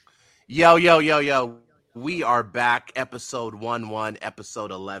Yo, yo, yo, yo. We are back. Episode 1,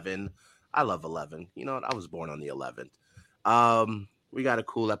 episode 11. I love 11. You know what? I was born on the 11th. We got a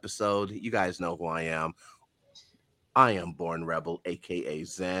cool episode. You guys know who I am. I am Born Rebel, aka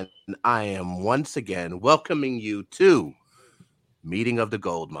Zen. I am once again welcoming you to Meeting of the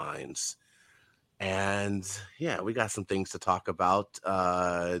Gold Mines. And yeah, we got some things to talk about.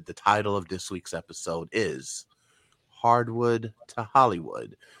 The title of this week's episode is Hardwood to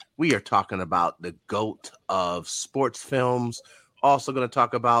Hollywood. We are talking about the GOAT of sports films. Also going to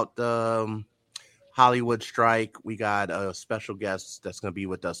talk about the Hollywood strike. We got a special guest that's going to be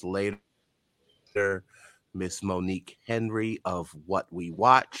with us later, Miss Monique Henry of What We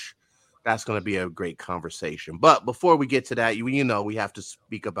Watch. That's going to be a great conversation. But before we get to that, you know, we have to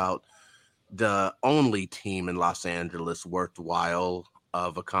speak about the only team in Los Angeles worthwhile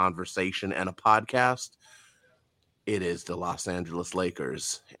of a conversation and a podcast. It is the Los Angeles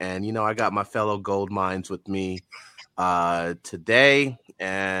Lakers. And, you know, I got my fellow gold mines with me today.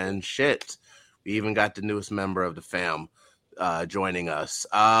 And shit, we even got the newest member of the fam joining us.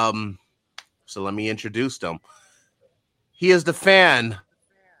 So let me introduce them. He is the fan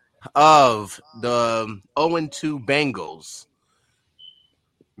of the 0-2 Bengals,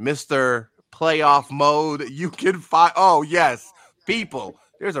 Mr. Playoff Mode. You can find, oh, yes, people.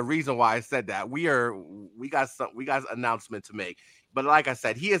 There's a reason why I said that. We got an announcement to make. But like I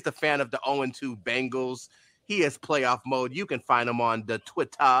said, he is the fan of the 0-2 Bengals. He is Playoff Mode. You can find him on the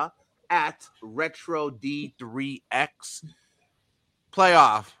Twitter at RetroD3X.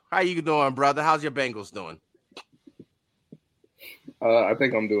 Playoff. How you doing, brother? How's your Bengals doing? I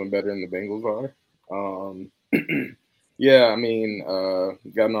think I'm doing better than the Bengals are. Yeah, I mean,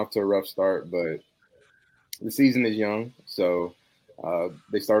 gotten off to a rough start, but the season is young, so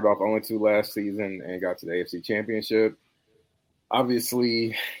they started off 0-2 last season and got to the AFC Championship.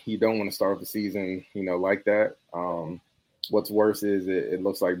 Obviously, you don't want to start the season, like that. What's worse is it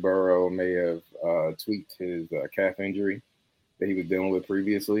looks like Burrow may have tweaked his calf injury that he was dealing with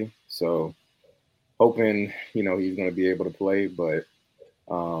previously. So hoping, he's going to be able to play. But,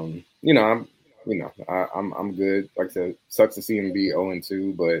 I'm good. Like I said, sucks to see him be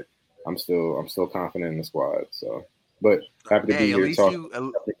 0-2, but I'm still confident in the squad. So. But happy to be here chopping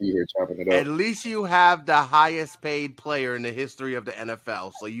it up. At least you have the highest paid player in the history of the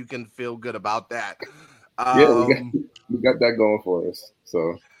NFL, so you can feel good about that. Yeah, we got that going for us.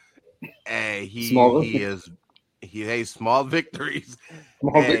 So, hey, small victories.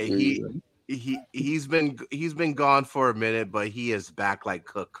 He's been gone for a minute, but he is back like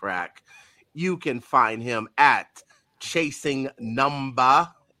cook crack. You can find him at Chasing Number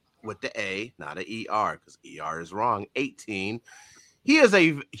with the A, not an ER, because ER is wrong, 18. He is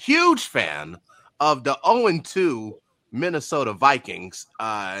a huge fan of the 0-2 Minnesota Vikings,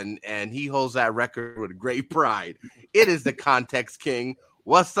 and he holds that record with great pride. It is the Context King.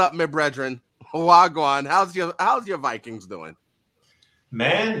 What's up, my brethren? Wagwan. How's your Vikings doing?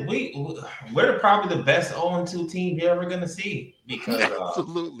 Man, we're probably the best 0-2 team you're ever gonna see, because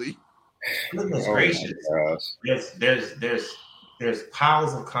absolutely. Goodness gracious, there's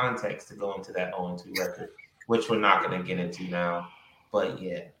piles of context to go into that 0-2 record, which we're not going to get into now. But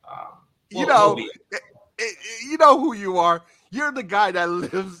yeah, you know who you are. You're the guy that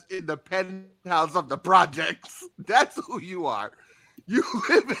lives in the penthouse of the projects. That's who you are. You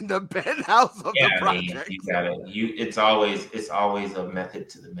live in the penthouse of the projects. It's always a method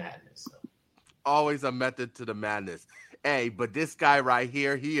to the madness. So. Always a method to the madness. Hey, but this guy right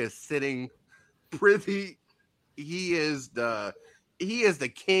here, he is sitting pretty. He is the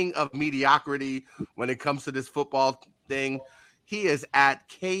king of mediocrity when it comes to this football thing. He is at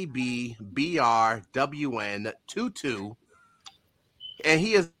KBBRWN22, and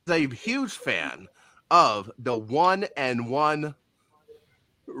he is a huge fan of the 1-1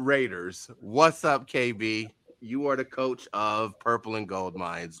 Raiders. What's up, KB? You are the coach of Purple and Gold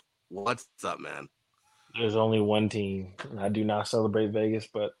Mines. What's up, man? There's only one team. I do not celebrate Vegas,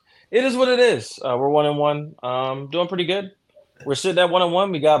 but it is what it is. We're 1-1. Doing pretty good. We're sitting at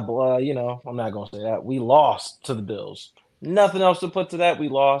 1-1. We got, I'm not going to say that. We lost to the Bills. Nothing else to put to that. We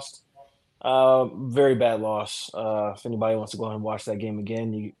lost. Very bad loss. If anybody wants to go ahead and watch that game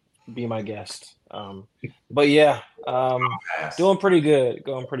again, you be my guest. But yeah, doing pretty good.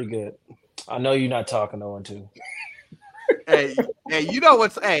 Going pretty good. I know you're not talking 0-2. Hey, you know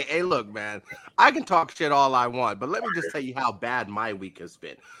what's? Hey, look, man. I can talk shit all I want, but let me just tell you how bad my week has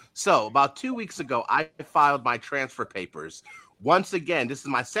been. So, about 2 weeks ago, I filed my transfer papers. Once again, this is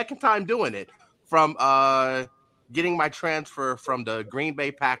my second time doing it, from getting my transfer from the Green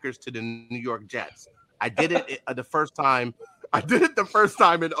Bay Packers to the New York Jets. I did it the first time I did it the first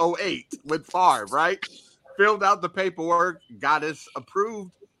time in 08 with Favre, right? Filled out the paperwork, got us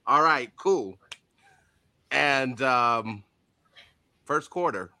approved. All right, cool. And first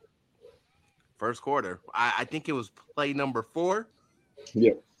quarter, I think it was play number 4.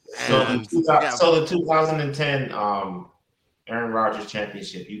 Yeah. And so the 2010 Aaron Rodgers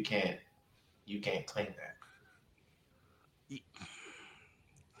championship, you can't claim that.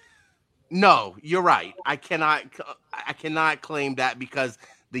 No, you're right. I cannot claim that because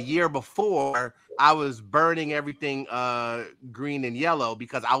the year before I was burning everything green and yellow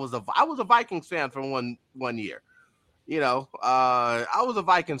because I was a Vikings fan for one year. You know, I was a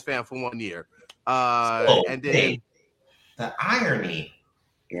Vikings fan for 1 year. And then the irony.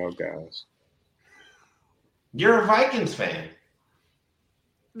 Oh gosh. You're a Vikings fan.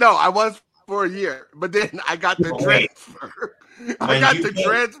 No, I was for a year, but then I got the transfer. I got the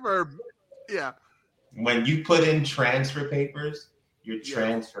transfer. Yeah. When you put in transfer papers, you're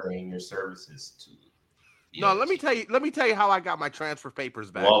transferring your services to. No, let me tell you how I got my transfer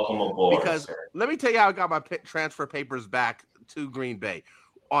papers back. Welcome aboard. Because let me tell you how I got my transfer papers back to Green Bay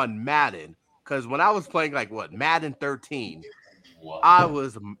on Madden. Because when I was playing Madden 13, I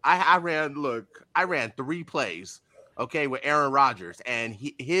ran 3 plays, okay, with Aaron Rodgers, and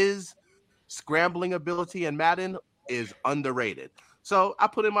his scrambling ability in Madden is underrated. So I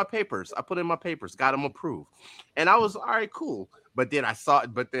put in my papers, got them approved. And I was all right, cool. But then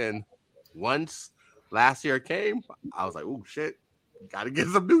once last year came, I was like, oh shit, gotta get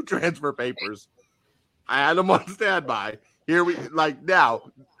some new transfer papers. I had them on standby. Now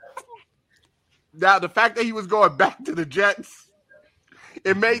the fact that he was going back to the Jets,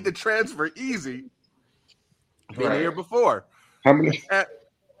 it made the transfer easy. Been here before. How many?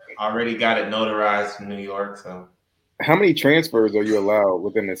 Already got it notarized in New York, so. How many transfers are you allowed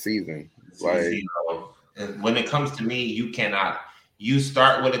within the season? When it comes to me, you cannot. You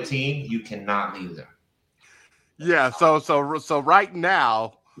start with a team, you cannot leave them. Yeah. So right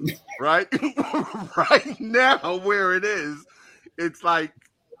now, right now, where it is, it's like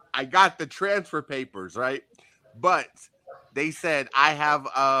I got the transfer papers, right? But they said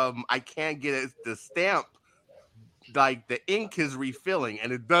I can't get it. The stamp, like the ink is refilling,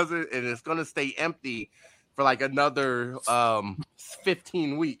 and it's gonna stay empty for like another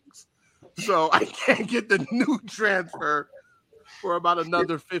 15 weeks. So I can't get the new transfer for about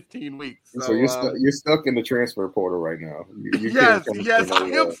another 15 weeks. So you're stuck in the transfer portal right now. Yes, I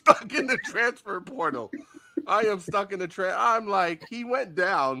am stuck in the transfer portal. I'm like, he went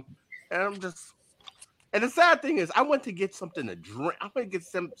down, and and the sad thing is, I went to get something to drink. I went to get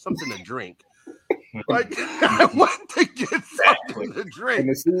something to drink. Like I went to get something to drink. And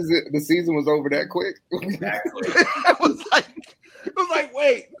the season was over that quick. Exactly. It was like,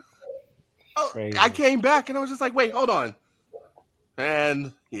 wait. Oh, I came back and I was just like, wait, hold on.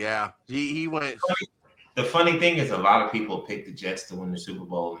 And yeah, he went. The funny thing is, a lot of people picked the Jets to win the Super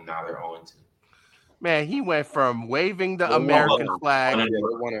Bowl, and now they're 0-2. Man, he went from waving the American flag. They did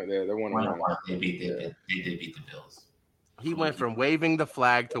beat the Bills. He went from waving the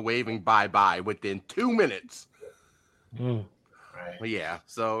flag to waving bye-bye within 2 minutes. Right. But yeah,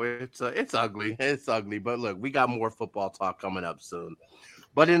 so it's ugly. It's ugly. But look, we got more football talk coming up soon.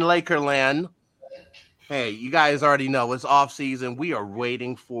 But in Lakerland, hey, you guys already know it's off season. We are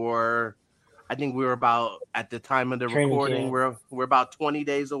waiting for. I think we're about at the time of the recording. We're about 20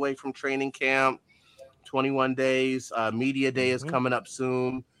 days away from training camp. 21 days. Media day is coming up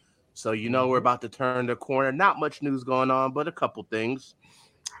soon. So we're about to turn the corner. Not much news going on, but a couple things.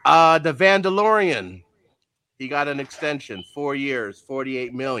 The Vandalorian, he got an extension, 4 years,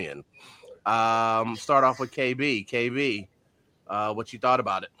 $48 million. Start off with KB. KB, what you thought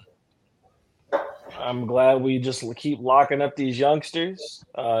about it? I'm glad we just keep locking up these youngsters,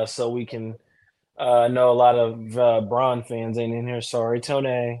 so we can know a lot of Braun fans ain't in here. Sorry,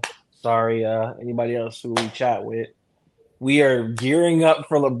 Tone. Sorry, anybody else who we chat with. We are gearing up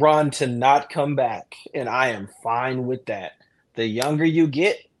for LeBron to not come back, and I am fine with that. The younger you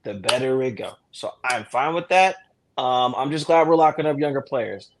get, the better it goes. So I'm fine with that. I'm just glad we're locking up younger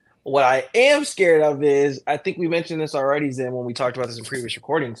players. What I am scared of is, I think we mentioned this already, Zen, when we talked about this in previous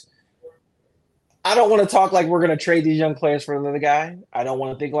recordings. I don't want to talk like we're going to trade these young players for another guy. I don't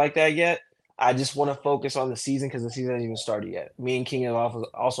want to think like that yet. I just want to focus on the season because the season hasn't even started yet. Me and King have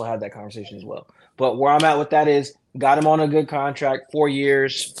also had that conversation as well. But where I'm at with that is got him on a good contract, 4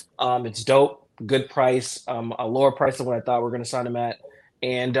 years. It's dope, good price, a lower price than what I thought we were going to sign him at.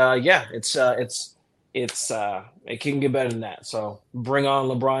 And it can get better than that. So bring on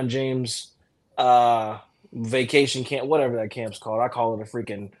LeBron James vacation camp, whatever that camp's called. I call it a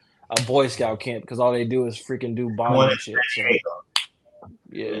freaking a Boy Scout camp because all they do is freaking do One bonding in shit. So San Diego.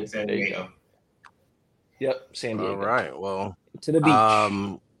 yeah, In San there you Diego. go. Yep, San All Diego right. Well, to the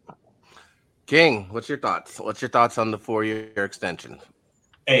beach. King, what's your thoughts? What's your thoughts on the 4-year extension?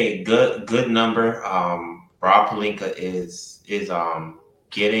 Hey, good number. Rob Pelinka is getting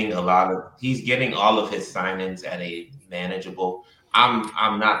he's getting all of his signings at a manageable.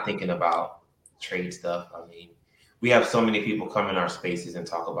 I'm not thinking about trade stuff. I mean, we have so many people come in our spaces and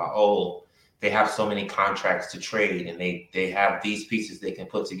talk about, oh, they have so many contracts to trade and they have these pieces they can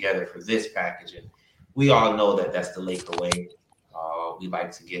put together for this package. And we all know that that's the Laker way. We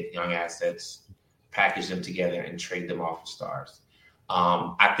like to get young assets, package them together, and trade them off of stars.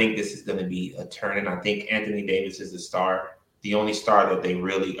 I think this is going to be a turn, and I think Anthony Davis is the only star that they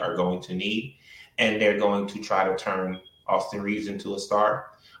really are going to need, and they're going to try to turn Austin Reeves into a star.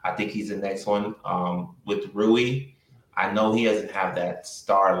 I think he's the next one. With Rui, I know he doesn't have that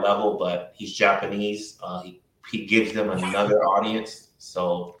star level, but he's Japanese. He gives them another audience.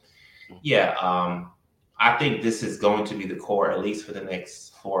 So, yeah, I think this is going to be the core, at least for the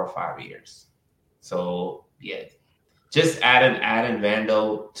next 4 or 5 years. So, yeah. Just adding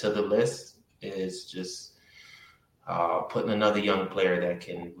Vando to the list is just putting another young player that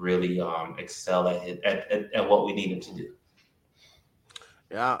can really excel at what we need him to do.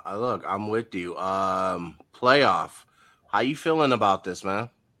 Yeah, look, I'm with you. Playoff. How you feeling about this,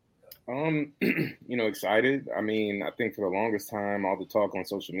 man? Excited. I mean, I think for the longest time, all the talk on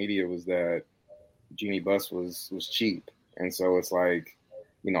social media was that Genie Bus was cheap, and so it's like,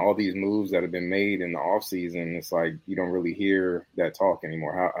 all these moves that have been made in the offseason, it's like you don't really hear that talk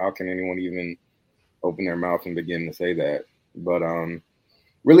anymore. How can anyone even open their mouth and begin to say that? But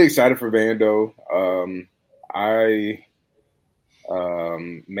really excited for Vando. I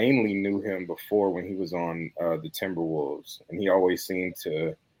mainly knew him before when he was on the Timberwolves, and he always seemed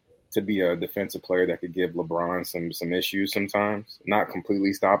to be a defensive player that could give LeBron some issues sometimes. Not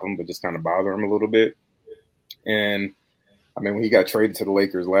completely stop him, but just kind of bother him a little bit. And I mean, when he got traded to the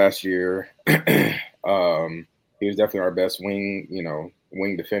Lakers last year, he was definitely our best wing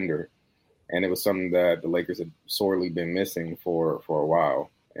defender. And it was something that the Lakers had sorely been missing for a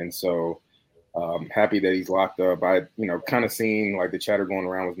while. And so happy that he's locked up. I, kind of seen like the chatter going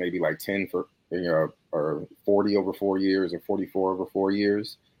around was maybe like 10 for, or 40 over 4 years or 44 over 4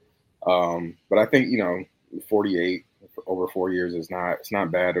 years. But I think, 48 over 4 years it's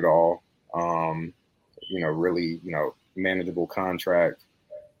not bad at all. Really, manageable contract.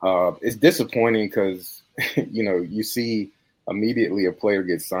 It's disappointing because, you see immediately a player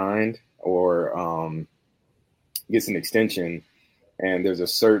gets signed or gets an extension, and there's a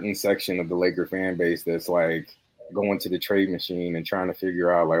certain section of the Laker fan base that's like going to the trade machine and trying to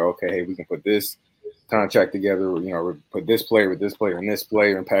figure out like, okay, hey, we can put this contract together, put this player with this player and this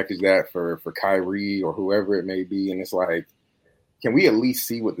player and package that for Kyrie or whoever it may be. And it's like, can we at least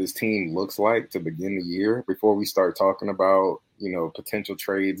see what this team looks like to begin the year before we start talking about, potential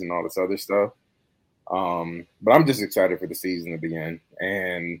trades and all this other stuff? But I'm just excited for the season to begin.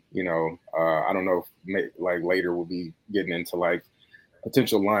 And, I don't know if like later we'll be getting into like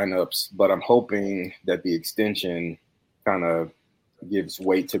potential lineups, but I'm hoping that the extension kind of gives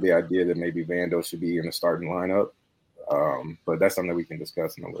weight to the idea that maybe Vando should be in the starting lineup. But that's something that we can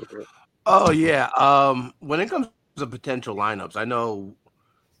discuss in a little bit. Oh, yeah. When it comes to potential lineups, I know,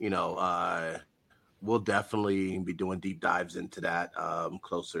 we'll definitely be doing deep dives into that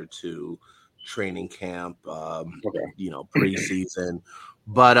closer to training camp, preseason.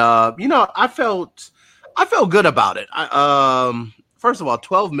 But I felt good about it. First of all,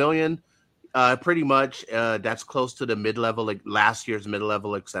 $12 million, pretty much that's close to the mid-level, like last year's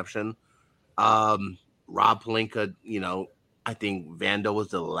mid-level exception. Rob Pelinka, I think Vando was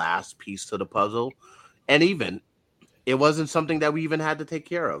the last piece to the puzzle, and even it wasn't something that we even had to take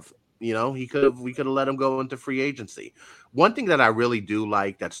care of. We could have let him go into free agency. One thing that I really do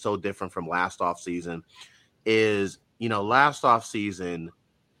like that's so different from last offseason is, last offseason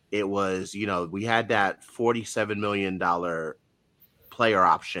it was, we had that $47 million player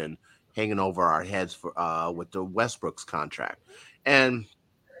option hanging over our heads for with the Westbrook's contract. And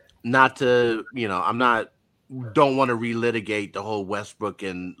not to, don't want to relitigate the whole Westbrook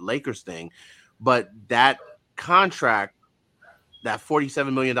and Lakers thing, but that contract, that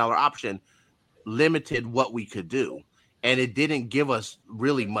 $47 million option limited what we could do. And it didn't give us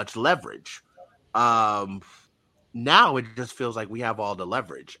really much leverage. Now it just feels like we have all the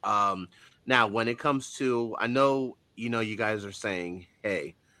leverage. Now when it comes to, I know, you guys are saying,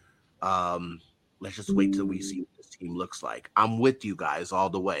 hey, let's just wait till we see what this team looks like. I'm with you guys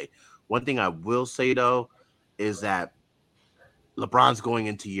all the way. One thing I will say though, is that LeBron's going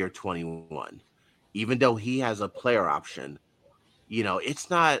into year 21. Even though he has a player option, it's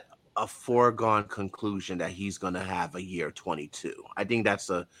not a foregone conclusion that he's going to have a year 22. I think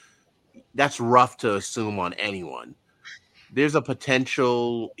that's rough to assume on anyone. There's a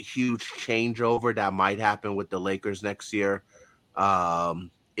potential huge changeover that might happen with the Lakers next year.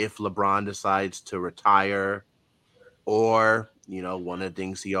 If LeBron decides to retire, or one of the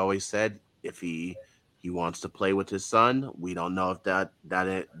things he always said, if he wants to play with his son, we don't know if that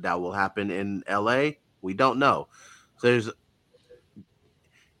will happen in LA. We don't know. So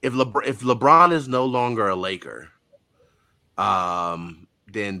if LeBron is no longer a Laker,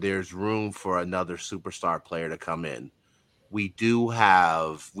 then there's room for another superstar player to come in. We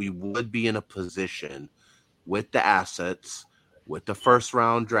would be in a position with the assets, with the first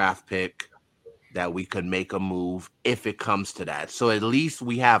round draft pick, that we could make a move if it comes to that. So at least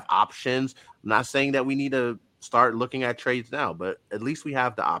we have options. I'm not saying that we need to start looking at trades now, but at least we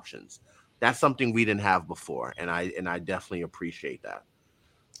have the options. That's something we didn't have before, and I definitely appreciate that.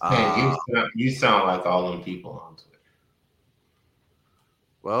 Man, you sound like all them people on Twitter.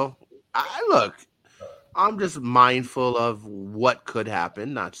 Well, I'm just mindful of what could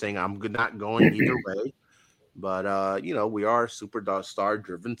happen. Not saying I'm not going either way, but we are a superstar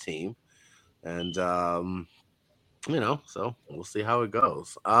driven team, and so we'll see how it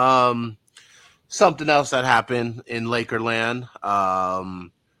goes. Something else that happened in Lakerland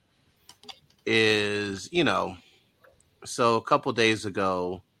is so a couple days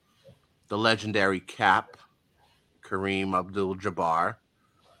ago, the legendary Cap, Kareem Abdul-Jabbar,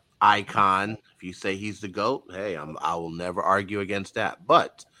 icon. If you say he's the GOAT, hey, I will never argue against that.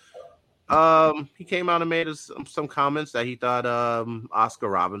 But he came out and made some comments that he thought Oscar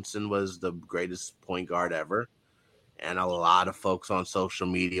Robertson was the greatest point guard ever. And a lot of folks on social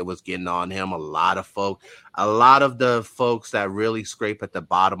media was getting on him. A lot of the folks that really scrape at the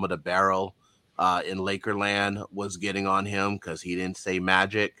bottom of the barrel in Lakerland was getting on him because he didn't say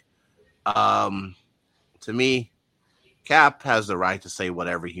Magic. To me, Cap has the right to say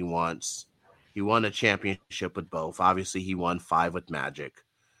whatever he wants. He won a championship with both. Obviously, he won 5 with Magic.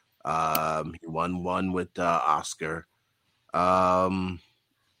 He won 1 with Oscar.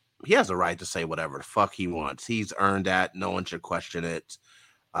 He has a right to say whatever the fuck he wants. He's earned that. No one should question it.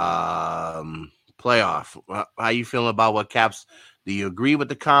 Playoff. How you feeling about what Caps? Do you agree with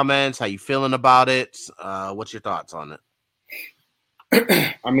the comments? How you feeling about it? What's your thoughts on it?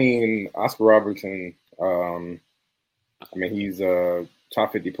 I mean, Oscar Robertson, he's a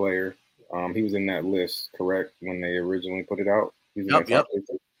top 50 player. He was in that list, correct, when they originally put it out?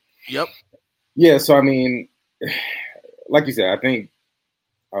 Yep. Yeah, so, like you said, I think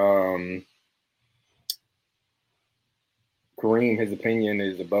Kareem, his opinion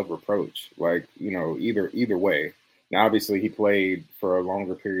is above reproach. Like, either way. Now, obviously, he played for a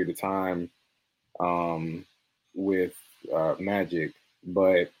longer period of time with Magic,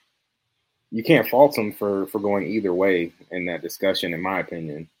 but you can't fault him for going either way in that discussion, in my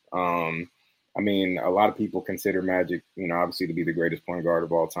opinion. A lot of people consider Magic, obviously to be the greatest point guard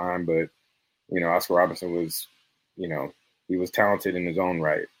of all time, but, Oscar Robertson was, he was talented in his own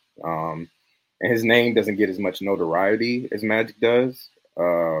right. And his name doesn't get as much notoriety as Magic does,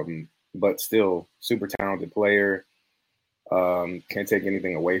 but still super talented player. Can't take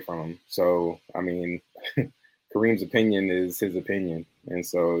anything away from him. So, Kareem's opinion is his opinion. And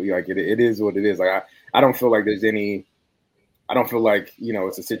so, like, it is what it is. Like, I don't feel like it's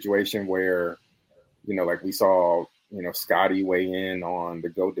a situation where, like we saw, Scotty weigh in on the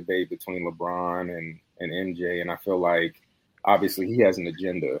GOAT debate between LeBron and MJ. And I feel like, obviously, he has an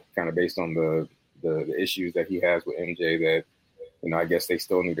agenda kind of based on the issues that he has with MJ that, I guess they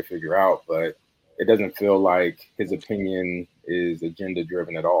still need to figure out. But it doesn't feel like his opinion is agenda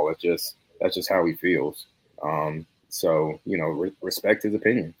driven at all. That's just how he feels. So, respect his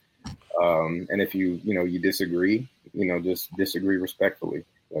opinion. And if you disagree, just disagree respectfully.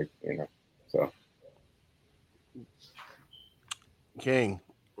 So. King,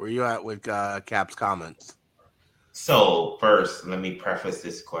 where you at with Cap's comments? So first, let me preface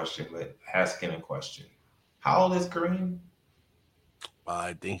this question with asking a question. How old is Kareem?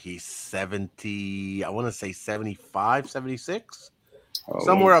 I think he's 70. I want to say 75, 76.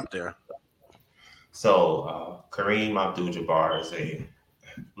 Somewhere up there. So Kareem Abdul-Jabbar is a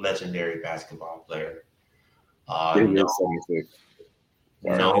legendary basketball player.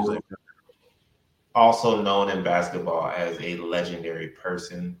 Also known in basketball as a legendary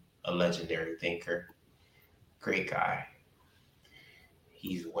person, a legendary thinker. Great guy.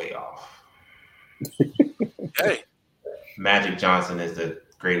 He's way off. Hey. Magic Johnson is the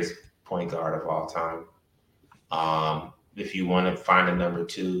greatest point guard of all time. if you want to find a number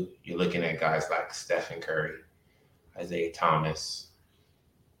 2, you're looking at guys like Stephen Curry, Isaiah Thomas.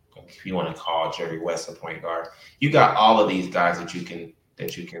 If you want to call Jerry West a point guard, you got all of these guys that you can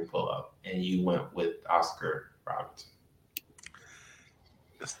pull up, and you went with Oscar Robertson.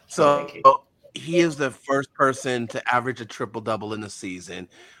 So he is the first person to average a triple-double in the season,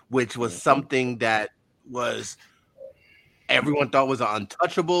 which was something that was everyone thought was an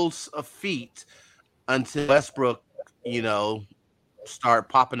untouchable feat until Westbrook, start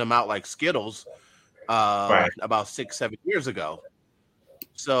popping them out like Skittles about 6-7 years ago.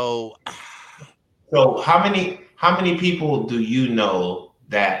 So how many people do you know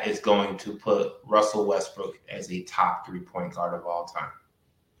that is going to put Russell Westbrook as a top 3-point guard of all time?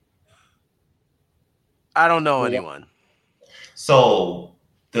 I don't know anyone. So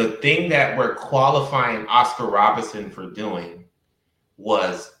the thing that we're qualifying Oscar Robertson for doing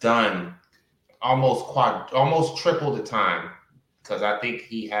was done almost triple the time, because I think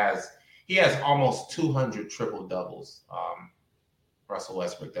he has almost 200 triple doubles. Russell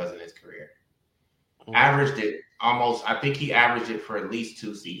Westbrook does in his career. Averaged it almost. I think he averaged it for at least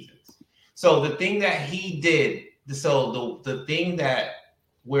 2 seasons. So the thing that he did. So the thing that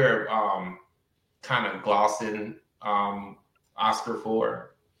we're kind of glossing Oscar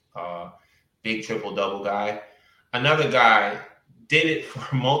for, big triple double guy. Another guy did it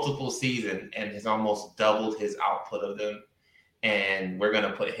for multiple seasons and has almost doubled his output of them. And we're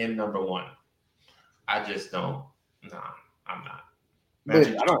gonna put him number 1. I just don't. No, I'm not.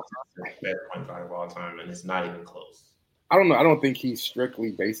 Magic best point guard of all time, and it's not even close. I don't know. I don't think he's strictly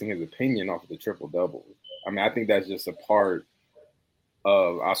basing his opinion off of the triple double. I mean, I think that's just a part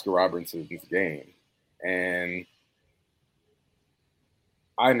of Oscar Robertson's game, and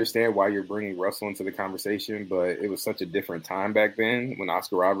I understand why you're bringing Russell into the conversation, but it was such a different time back then when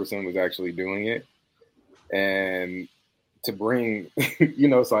Oscar Robertson was actually doing it, and to bring,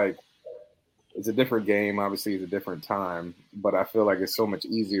 it's like. It's a different game. Obviously, it's a different time, but I feel like it's so much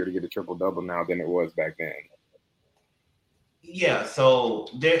easier to get a triple-double now than it was back then. Yeah, so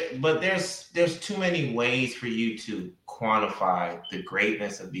there's too many ways for you to quantify the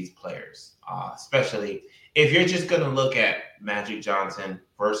greatness of these players, especially if you're just going to look at Magic Johnson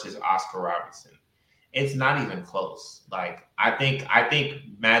versus Oscar Robertson. It's not even close. Like I think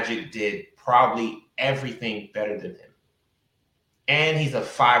Magic did probably everything better than him, and he's a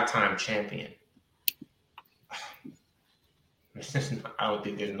 5-time champion. I don't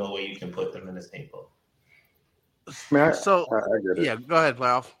think there's no way you can put them in the same boat. I get it. Yeah, go ahead,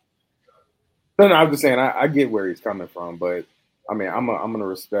 Ralph. No, I was just saying I get where he's coming from, but I mean I'm gonna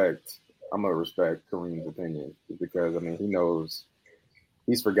respect Kareem's opinion because I mean he knows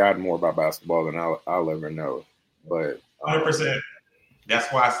he's forgotten more about basketball than I'll ever know. But 100%.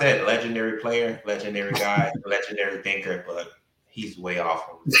 That's why I said legendary player, legendary guy, legendary thinker, but he's way off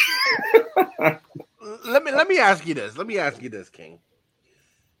on this. Let me ask you this, King.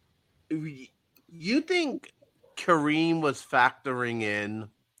 You think Kareem was factoring in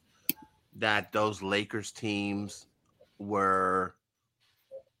that those Lakers teams were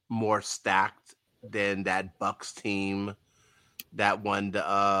more stacked than that Bucks team that won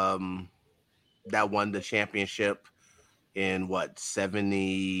the championship in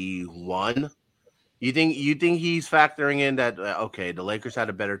 71? You think he's factoring in that okay, the Lakers had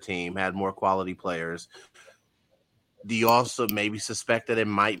a better team, had more quality players? Do you also maybe suspect that it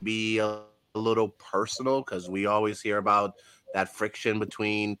might be a little personal because we always hear about that friction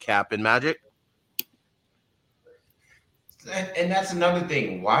between Cap and Magic? And that's another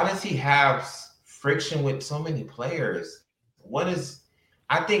thing. Why does he have friction with so many players?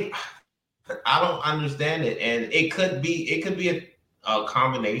 I don't understand it. And it could be a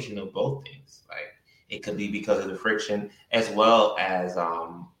combination of both things. Like it could be because of the friction as well as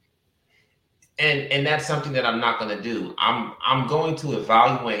and that's something that I'm not going to do. I'm going to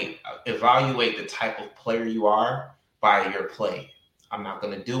evaluate the type of player you are by your play. I'm not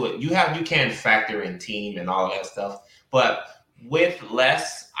going to do it. You can factor in team and all that stuff, but with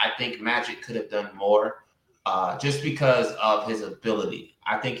less, I think Magic could have done more just because of his ability.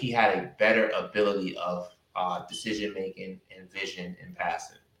 I think he had a better ability of decision making and vision and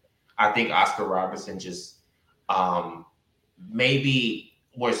passing. I think Oscar Robertson just maybe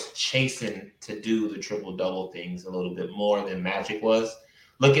was chasing to do the triple-double things a little bit more than Magic was.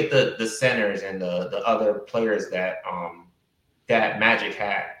 Look at the centers and the other players that Magic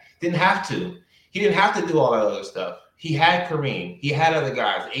had. Didn't have to. He didn't have to do all that other stuff. He had Kareem. He had other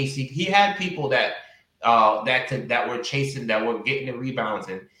guys. AC. He had people that were chasing, that were getting the rebounds,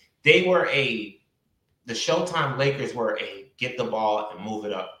 and they were the Showtime Lakers were a get the ball and move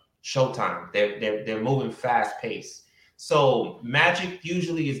it up. Showtime. They're moving fast pace. So Magic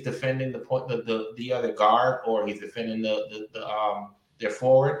usually is defending the other guard, or he's defending their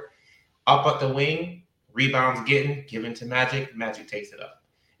forward up at the wing. Rebounds given to Magic. Magic takes it up.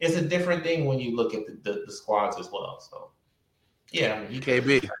 It's a different thing when you look at the squads as well. So yeah, I mean,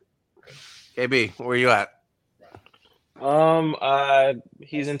 KB, where you at?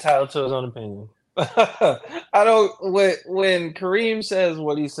 He's entitled to his own opinion. I don't. When Kareem says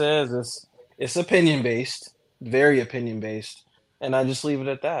what he says, it's opinion based, very opinion based, and I just leave it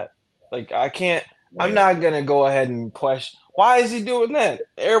at that. Like I can't. I'm not gonna go ahead and question why is he doing that.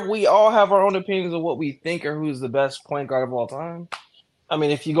 We all have our own opinions of what we think or who's the best point guard of all time. I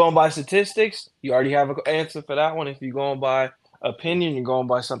mean, if you're going by statistics, you already have an answer for that one. If you're going by opinion, you're going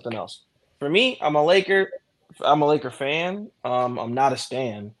by something else. For me, I'm a Laker fan. I'm not a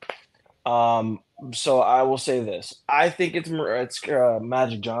stan. So I will say this: I think it's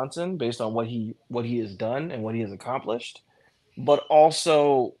Magic Johnson based on what he has done and what he has accomplished, but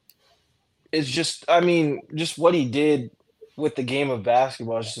also it's just just what he did with the game of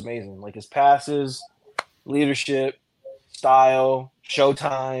basketball is just amazing. Like his passes, leadership, style,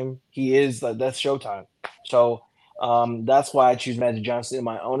 showtime. That's showtime. So that's why I choose Magic Johnson in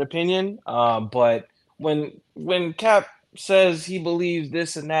my own opinion. But when Cap says he believes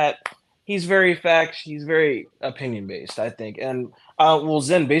this and that, he's very he's very opinion based, I think. And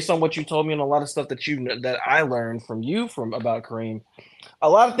Zen, based on what you told me and a lot of stuff that I learned from you about Kareem, a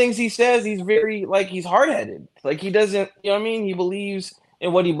lot of things he says, he's very he's hard headed. Like he doesn't, you know what I mean? He believes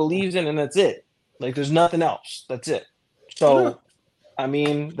in what he believes in, and that's it. Like there's nothing else. That's it. So, I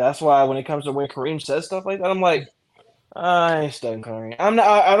mean, that's why when it comes to when Kareem says stuff like that, I'm like, I ain't studying Kareem.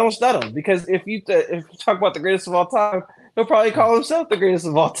 I don't study him because if you talk about the greatest of all time, he'll probably call himself the greatest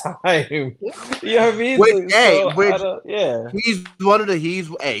of all time. You know what I mean?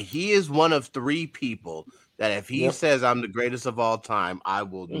 He is one of three people that if he says I'm the greatest of all time, I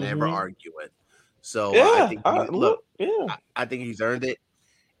will never argue it. So I think he's earned it.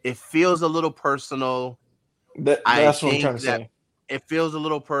 It feels a little personal. That's what I'm trying to say. It feels a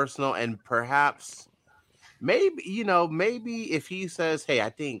little personal, and perhaps maybe if he says, "Hey,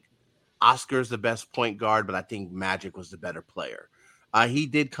 I think Oscar's the best point guard, but I think Magic was the better player." He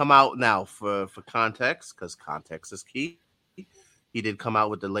did come out now for context, because context is key. He did come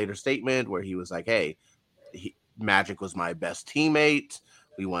out with the later statement where he was like, "Hey, Magic was my best teammate.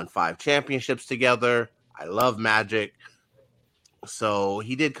 We won 5 championships together. I love Magic." So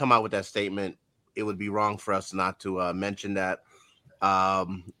he did come out with that statement. It would be wrong for us not to mention that.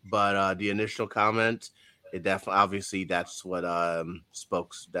 But the initial comment, it definitely, obviously, that's what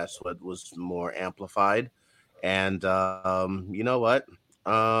that's what was more amplified. And you know what?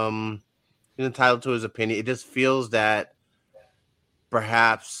 He's entitled to his opinion. It just feels that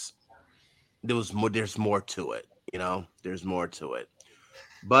perhaps there's more to it. There's more to it.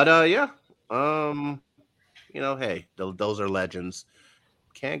 But hey, those are legends.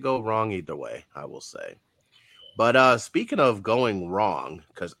 Can't go wrong either way, I will say. But speaking of going wrong,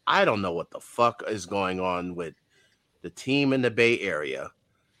 because I don't know what the fuck is going on with the team in the Bay Area,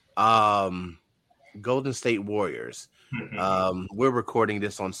 Golden State Warriors. We're recording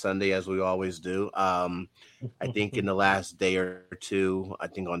this on Sunday, as we always do. I think in the last day or two, I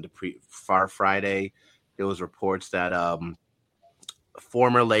think on the Friday, there was reports that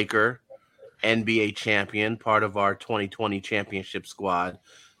former Laker, NBA champion, part of our 2020 championship squad,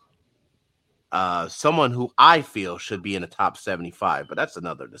 someone who I feel should be in the top 75, but that's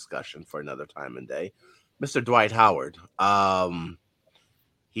another discussion for another time and day. Mr. Dwight Howard.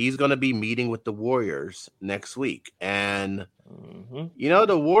 He's going to be meeting with the Warriors next week. And,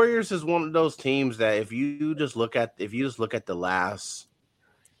 the Warriors is one of those teams that if you just look at the last,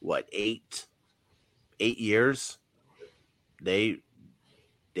 8 years, they've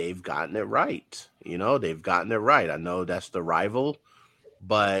gotten it right. They've gotten it right. I know that's the rival,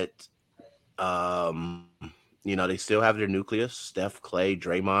 but they still have their nucleus: Steph, Clay,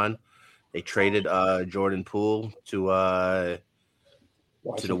 Draymond. They traded Jordan Poole to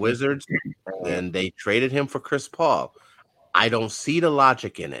the Wizards, and they traded him for Chris Paul. I don't see the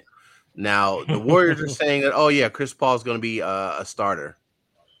logic in it. Now the Warriors are saying that, oh yeah, Chris Paul is going to be a starter.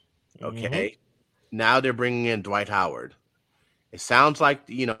 Okay, now they're bringing in Dwight Howard. It sounds like,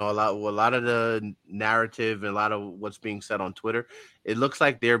 a lot of the narrative and a lot of what's being said on Twitter, it looks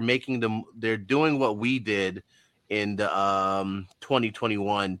like they're doing what we did in the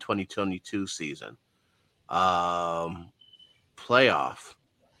 2021-2022 season. Playoff.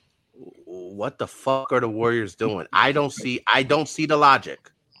 What the fuck are the Warriors doing? I don't see the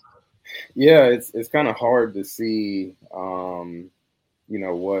logic. Yeah, it's kind of hard to see what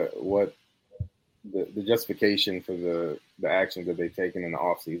the justification for the actions that they've taken in the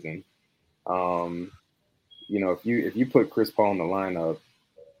offseason. If you put Chris Paul in the lineup,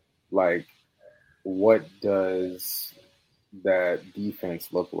 like, what does that defense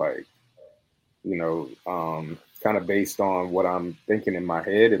look like? Kind of based on what I'm thinking in my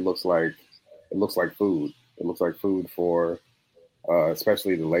head, it looks like food. It looks like food for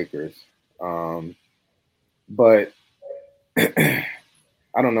especially the Lakers. But I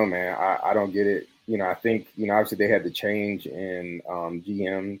don't know, man. I don't get it. I think, obviously they had the change in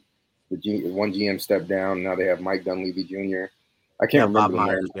GM. One GM stepped down. Now they have Mike Dunleavy Jr. I can't remember Bob the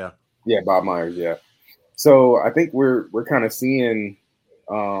Myers, name. Yeah, Bob Myers, yeah. So I think we're kind of seeing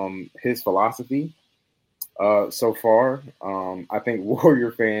his philosophy so far. I think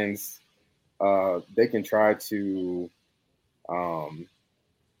Warrior fans, they can try to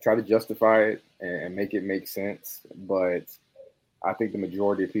justify it and make it make sense, but I think the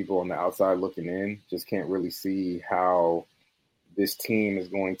majority of people on the outside looking in just can't really see how this team is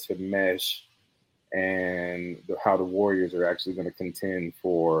going to mesh and how the Warriors are actually going to contend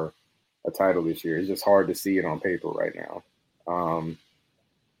for a title this year. It's just hard to see it on paper right now.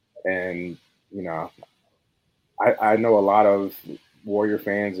 And, I know a lot of Warrior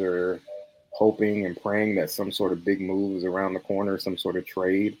fans are hoping and praying that some sort of big move is around the corner, some sort of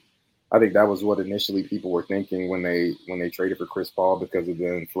trade. I think that was what initially people were thinking when they traded for Chris Paul because of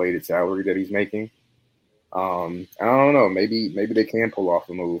the inflated salary that he's making. And I don't know, maybe they can pull off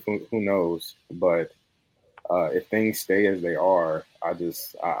a move. Who knows? But if things stay as they are, I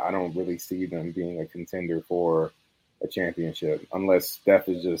don't really see them being a contender for a championship unless Steph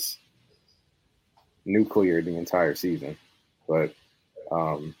is just nuclear the entire season. But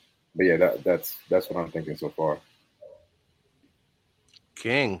yeah, that's what I'm thinking so far.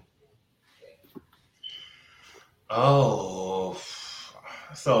 King. Oh,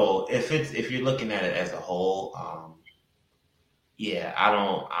 so if you're looking at it as a whole, yeah, I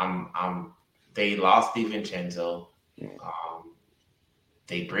don't. They lost DiVincenzo.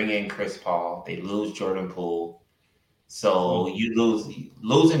 They bring in Chris Paul. They lose Jordan Poole. So you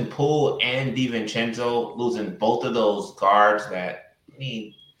losing Poole and DiVincenzo, losing both of those guards.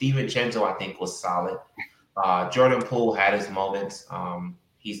 DiVincenzo I think was solid. Jordan Poole had his moments.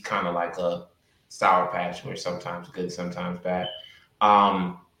 He's kind of like a sour patch where sometimes good, sometimes bad.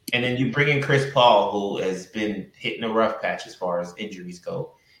 And then you bring in Chris Paul, who has been hitting a rough patch as far as injuries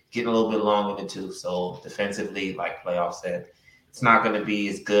go, getting a little bit long in the tooth. So defensively, like playoff said, it's not going to be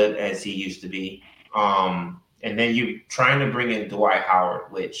as good as he used to be. And then you're trying to bring in Dwight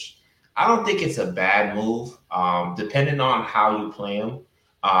Howard, which I don't think it's a bad move, depending on how you play him.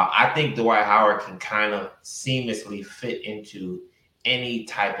 I think Dwight Howard can kind of seamlessly fit into any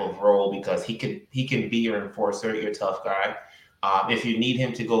type of role because he can be your enforcer, your tough guy. If you need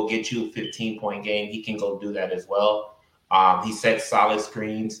him to go get you a 15-point game, he can go do that as well. He sets solid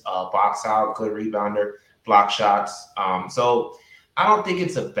screens, box out, good rebounder, block shots. So I don't think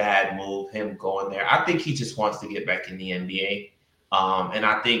it's a bad move, him going there. I think he just wants to get back in the NBA. And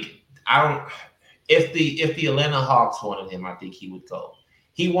I think if the Atlanta Hawks wanted him, I think he would go.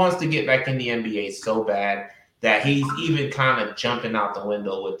 He wants to get back in the NBA so bad that he's even kind of jumping out the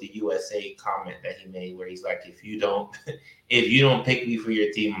window with the USA comment that he made, where he's like, if you don't pick me for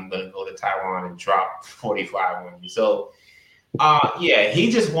your team, I'm going to go to Taiwan and drop 45 on you. So, yeah,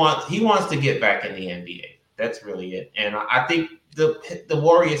 he wants to get back in the NBA. That's really it. And I think the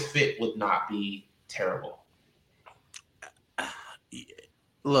Warriors fit would not be terrible.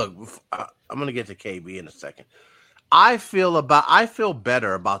 Look, I'm going to get to KB in a second. I feel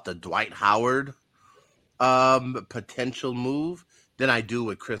better about the Dwight Howard potential move than I do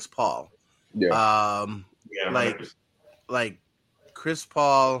with Chris Paul. Yeah. Like Chris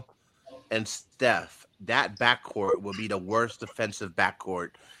Paul and Steph, that backcourt will be the worst defensive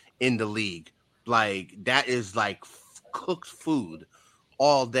backcourt in the league. Like, that is like cooked food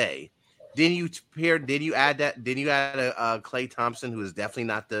all day. Then you add a Klay Thompson, who is definitely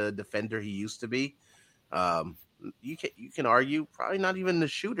not the defender he used to be. You can argue probably not even the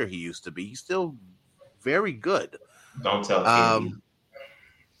shooter he used to be. He's still very good. Don't tell KB.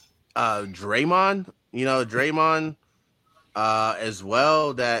 Draymond, as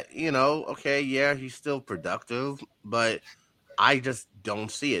well. That okay, yeah, he's still productive, but I just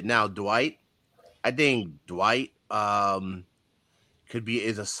don't see it now. Dwight, I think Dwight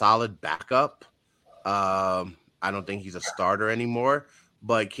is a solid backup. I don't think he's a starter anymore,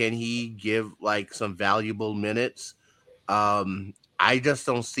 but can he give like some valuable minutes? I just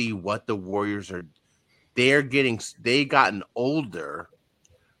don't see what the Warriors are. They gotten older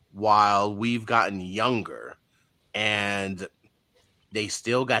while we've gotten younger, and they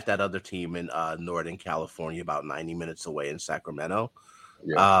still got that other team in Northern California, about 90 minutes away in Sacramento.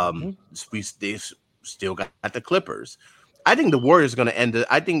 Yeah. They still got the Clippers. I think the Warriors are going to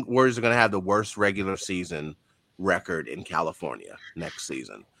I think Warriors are going to have the worst regular season record in California next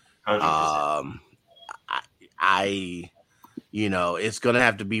season. 100%. I it's going to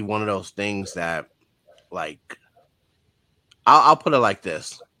have to be one of those things that, like, I'll put it like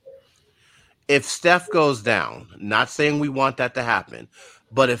this. If Steph goes down, not saying we want that to happen,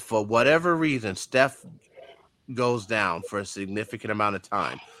 but if for whatever reason Steph goes down for a significant amount of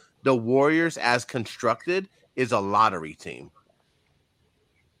time, the Warriors, as constructed, is a lottery team.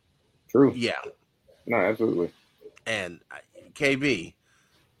 True. Yeah. No, absolutely. And KB,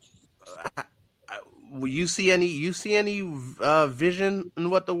 you see any vision in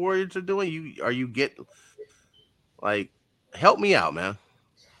what the Warriors are doing? You get, like, help me out, man.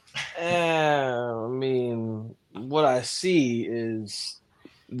 I mean, what I see is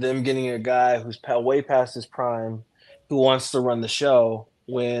them getting a guy who's way past his prime, who wants to run the show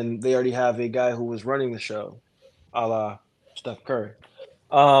when they already have a guy who was running the show, a la Steph Curry.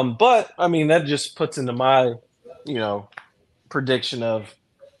 But I mean, that just puts into my, prediction of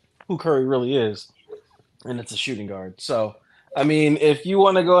who Curry really is, and it's a shooting guard. So, I mean, if you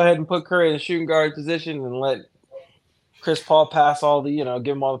want to go ahead and put Curry in a shooting guard position and let Chris Paul pass all the,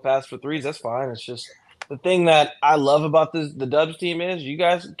 give him all the pass for threes, that's fine. It's just the thing that I love about the Dubs team is you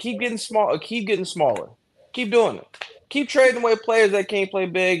guys keep getting smaller, keep doing it, keep trading away players that can't play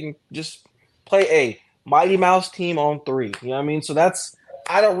big and just play a Mighty Mouse team on three. You know what I mean? So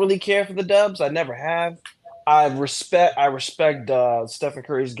I don't really care for the Dubs. I never have. I respect Stephen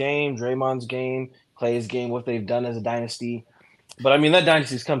Curry's game, Draymond's game, Clay's game, what they've done as a dynasty. But I mean, that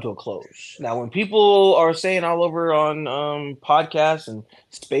dynasty's come to a close. Now, when people are saying all over on podcasts and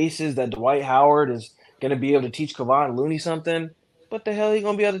spaces that Dwight Howard is going to be able to teach Kevon Looney something, what the hell are you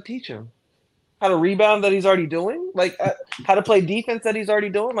going to be able to teach him? How to rebound that he's already doing? Like, how to play defense that he's already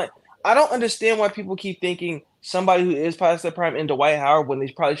doing? Like, I don't understand why people keep thinking somebody who is past their prime in Dwight Howard when they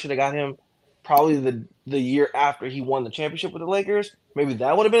probably should have got him probably the year after he won the championship with the Lakers. Maybe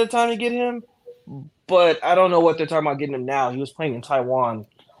that would have been the time to get him. But I don't know what they're talking about getting him now. He was playing in Taiwan,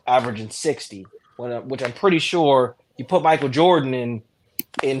 averaging 60, which I'm pretty sure you put Michael Jordan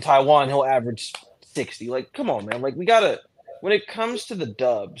in Taiwan, he'll average 60. Like, come on, man. Like, we got to – when it comes to the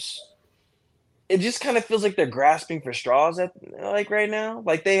Dubs, it just kind of feels like they're grasping for straws right now.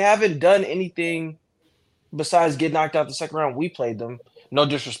 Like, they haven't done anything besides get knocked out the second round. We played them. No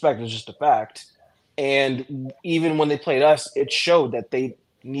disrespect. It's just a fact. And even when they played us, it showed that they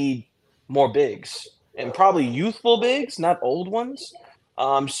need more bigs. And probably youthful bigs, not old ones.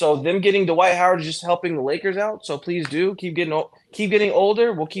 So them getting Dwight Howard is just helping the Lakers out. So please do keep getting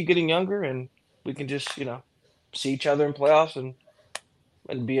older. We'll keep getting younger, and we can just see each other in playoffs and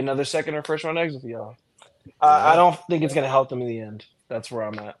be another second or first round exit for y'all. I don't think it's gonna help them in the end. That's where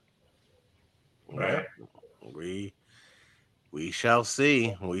I'm at. Right. We shall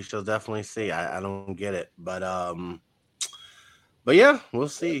see. We shall definitely see. I don't get it, but yeah, we'll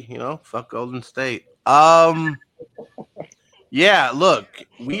see. Fuck Golden State. Yeah, look,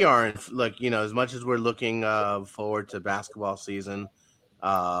 we are as much as we're looking forward to basketball season, in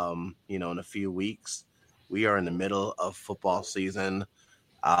a few weeks, we are in the middle of football season.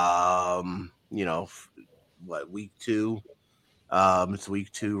 Week 2? It's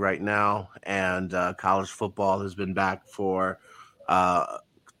week 2 right now, and college football has been back for a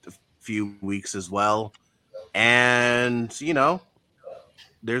few weeks as well. And,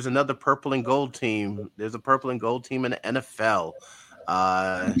 there's another purple and gold team. There's a purple and gold team in the NFL.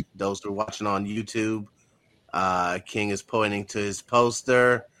 Those who are watching on YouTube, King is pointing to his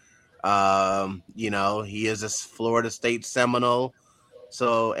poster. He is a Florida State Seminole.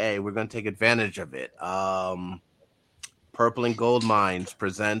 So, hey, we're going to take advantage of it. Purple and Gold Mines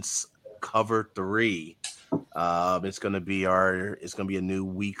presents Cover 3. It's going to be a new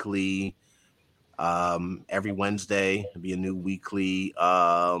weekly. Every Wednesday, it'll be a new weekly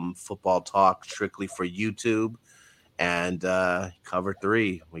football talk strictly for YouTube. And Cover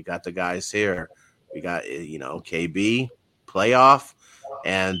 3, we got the guys here. We got KB, Playoff,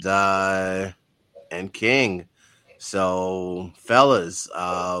 and King. So, fellas,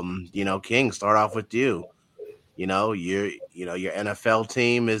 King, start off with you. Your NFL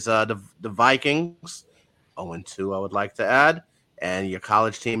team is the Vikings, 0-2, I would like to add, and your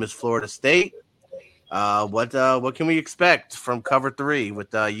college team is Florida State. What can we expect from Cover 3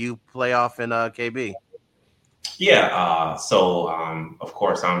 with you, Playoff, and KB? Yeah. So of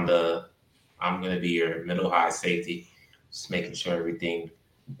course I'm going to be your middle high safety, just making sure everything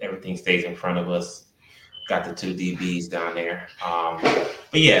stays in front of us. got the two DBs down there.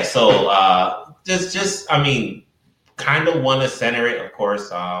 But yeah, so just I mean, kind of want to center it. Of course,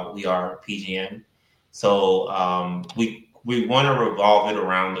 we are PGM, so we want to revolve it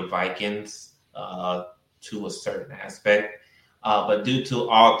around the Vikings to a certain aspect. But due to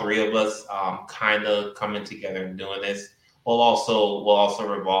all three of us kind of coming together and doing this, we'll also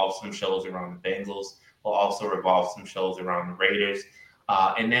revolve some shows around the Bengals. We'll also revolve some shows around the Raiders.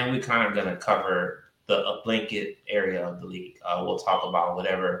 And then we kind of going to cover a blanket area of the league. We'll talk about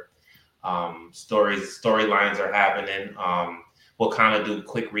whatever storylines are happening. We'll kind of do a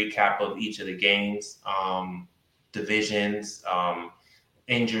quick recap of each of the games, divisions,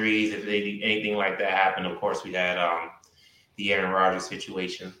 injuries, if anything like that happened. Of course, we had the Aaron Rodgers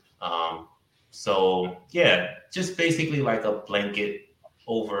situation. So, yeah, just basically like a blanket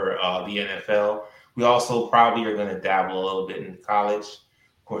over the NFL. We also probably are going to dabble a little bit in college.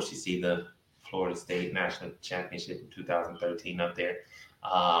 Of course, you see the Florida State National Championship in 2013 up there.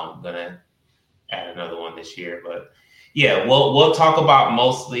 I'm going to add another one this year. But, yeah, we'll talk about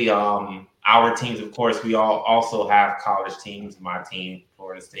mostly our teams. Of course, we all also have college teams. My team,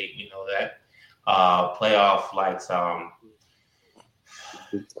 Florida State, you know that. Playoff likes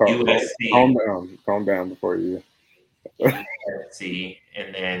USC. Calm down before you. USC,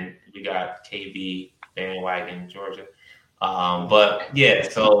 and then we got KB, bandwagon, Georgia. But yeah,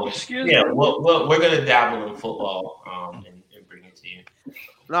 so we're gonna dabble in football and bring it to you.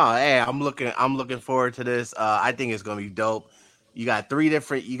 No, hey, I'm looking forward to this. I think it's gonna be dope. You got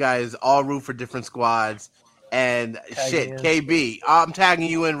you guys all root for different squads, and KB, I'm tagging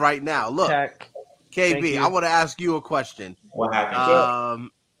you in right now. Look, KB, I want to ask you a question. What happened?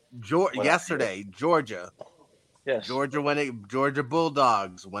 Yesterday, Georgia. Yes. Georgia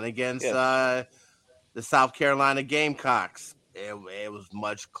Bulldogs went against the South Carolina Gamecocks. It was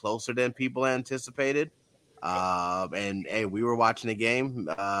much closer than people anticipated. And hey, we were watching the game.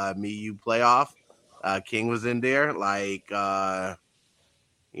 You playoff. King was in there. Like,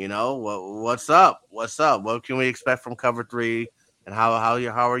 what's up? What's up? What can we expect from Cover 3? And how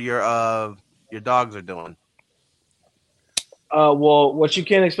are your dogs are doing? Well, what you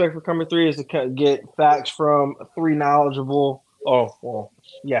can expect for Cover 3 is to get facts from three knowledgeable guys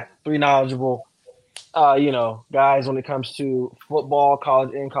when it comes to football,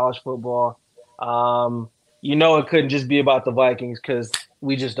 college football. It couldn't just be about the Vikings because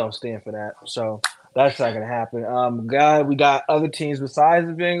we just don't stand for that. So that's not going to happen. We got other teams besides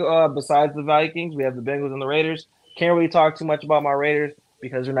the Vikings. We have the Bengals and the Raiders. Can't really talk too much about my Raiders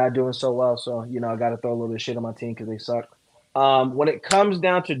because they're not doing so well. So, I got to throw a little bit of shit on my team because they suck. When it comes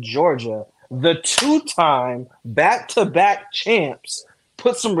down to Georgia, the two-time back-to-back champs,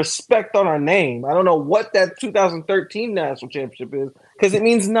 put some respect on our name. I don't know what that 2013 national championship is because it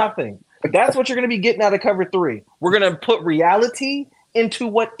means nothing. That's what you're going to be getting out of Cover 3. We're going to put reality into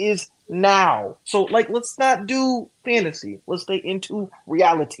what is now. So, let's not do fantasy. Let's stay into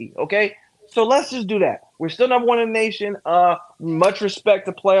reality, okay? So let's just do that. We're still number one in the nation. Much respect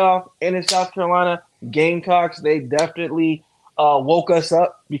to playoff and in South Carolina. Gamecocks, they definitely woke us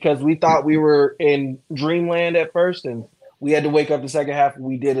up because we thought we were in dreamland at first, and we had to wake up the second half.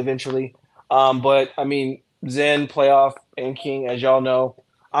 We did eventually. But, I mean, Zen, playoff, and King, as y'all know,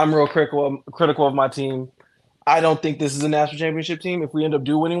 I'm real critical of my team. I don't think this is a national championship team. If we end up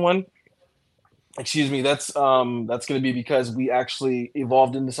winning one, that's going to be because we actually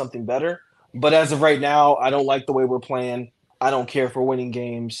evolved into something better. But as of right now, I don't like the way we're playing. I don't care for winning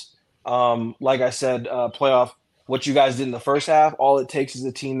games. Like I said, playoff, what you guys did in the first half, all it takes is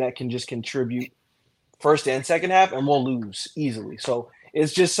a team that can just contribute first and second half, and we'll lose easily. So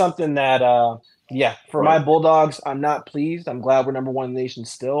it's just something that, for my Bulldogs, I'm not pleased. I'm glad we're number one in the nation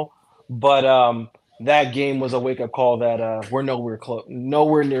still. But that game was a wake-up call that we're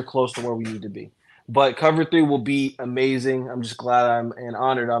nowhere near close to where we need to be. But Cover 3 will be amazing. I'm just glad and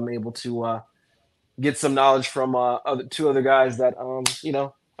honored I'm able to get some knowledge from two other guys that,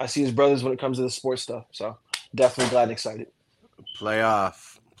 I see as brothers when it comes to the sports stuff. So definitely glad and excited.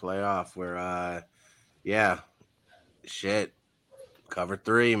 Playoff. Where, Cover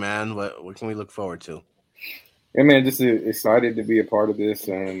 3, man. What can we look forward to? Yeah, man, just excited to be a part of this.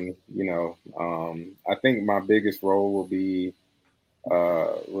 And, I think my biggest role will be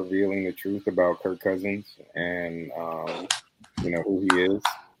revealing the truth about Kirk Cousins and, who he is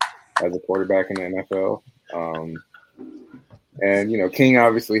as a quarterback in the NFL. And, King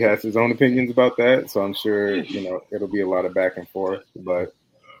obviously has his own opinions about that. So I'm sure, it'll be a lot of back and forth. But,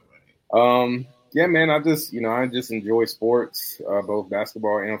 yeah, man, I just enjoy sports, both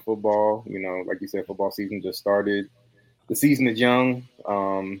basketball and football. Like you said, football season just started. The season is young.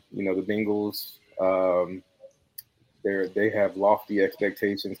 The Bengals They have lofty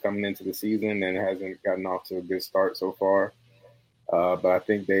expectations coming into the season, and it hasn't gotten off to a good start so far. But I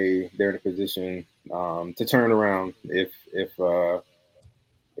think they're in a position to turn around if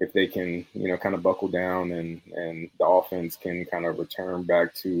they can, kind of buckle down and the offense can kind of return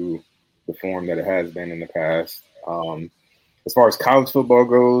back to the form that it has been in the past. As far as college football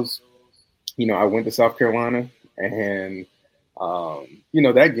goes, I went to South Carolina, and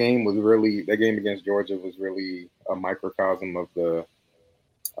that game against Georgia was really a microcosm of the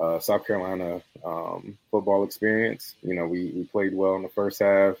South Carolina football experience. We played well in the first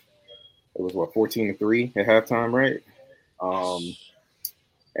half. It was 14-3 at halftime, right?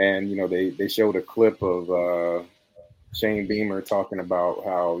 And they showed a clip of Shane Beamer talking about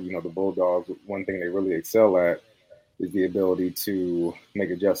how the Bulldogs, one thing they really excel at is the ability to make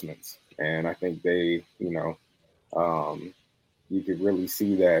adjustments, and I think they you could really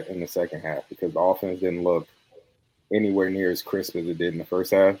see that in the second half because the offense didn't look anywhere near as crisp as it did in the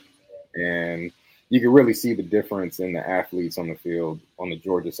first half, and you could really see the difference in the athletes on the field on the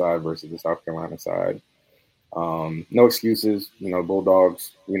Georgia side versus the South Carolina side. No excuses,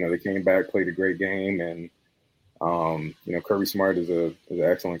 Bulldogs. They came back, played a great game, and Kirby Smart is an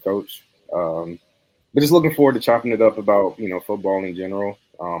excellent coach. But just looking forward to chopping it up about football in general.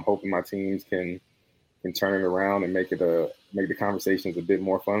 Hoping my teams can turn it around and make the conversations a bit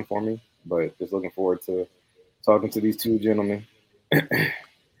more fun for me. But just looking forward to talking to these two gentlemen.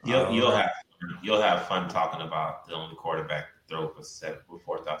 You'll have fun talking about the only quarterback throw for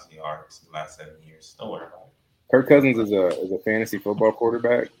 4,000 yards in the last 7 years. Don't worry about it. Kirk Cousins is a fantasy football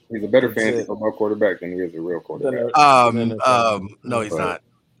quarterback. He's a better fantasy football quarterback than he is a real quarterback. No, he's not.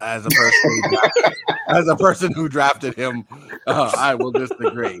 As a person who drafted him, I will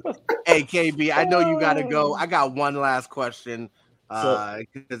disagree. Hey, KB, I know you got to go. I got one last question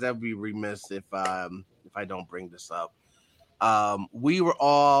because that'd be remiss if I don't bring this up. We were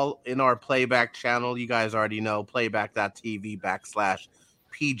all in our playback channel. You guys already know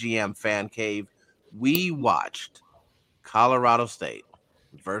playback.tv/PGM Fan Cave. We watched Colorado State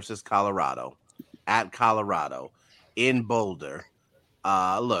versus Colorado at Colorado in Boulder.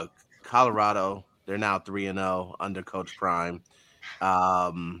 Look, Colorado, they're now 3-0 under Coach Prime.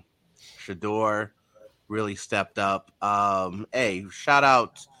 Shador really stepped up. Hey, shout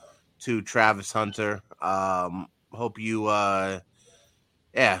out to Travis Hunter. Hope you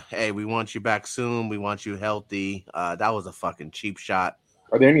hey, we want you back soon. We want you healthy. That was a fucking cheap shot.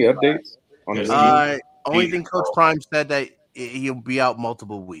 Are there any updates on the only thing Coach Prime said that he'll be out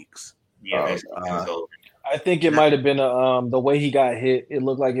multiple weeks. Yeah, I think it might have been the way he got hit. It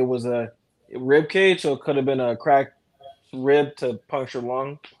looked like it was a rib cage, so it could have been a cracked rib to puncture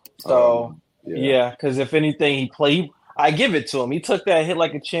lung. So yeah, because if anything, he played. I give it to him. He took that hit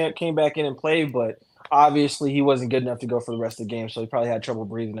like a champ, came back in and played, but obviously he wasn't good enough to go for the rest of the game. So he probably had trouble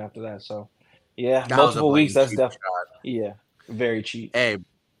breathing after that. So yeah, that multiple weeks. That's definitely very cheap. Hey,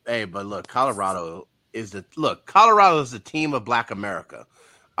 but look, Colorado is the team of Black America.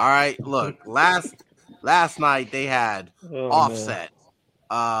 All right, look, last night they had Offset,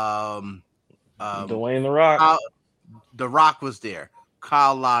 Dwayne The Rock, The Rock was there,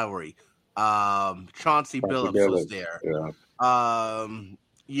 Kyle Lowry, Chauncey Billups was there. Yeah.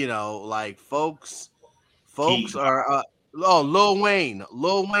 Folks are Lil Wayne,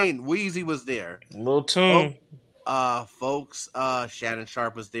 Weezy was there, Lil Tune. Folks, Shannon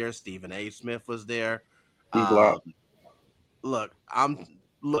Sharp was there, Stephen A. Smith was there. Key Glock.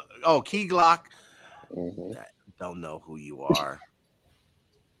 Key Glock. Mm-hmm. Don't know who you are.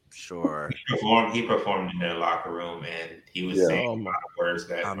 Sure. He performed in their locker room, and he was saying a lot of words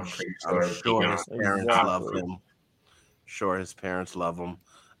that I'm sure his parents love him. Sure, his parents love him.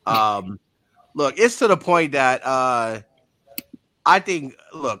 Look, it's to the point that I think.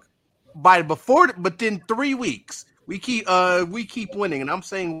 Look, within 3 weeks, we keep winning, and I'm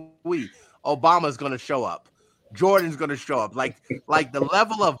saying Obama's going to show up. Jordan's going to show up. Like the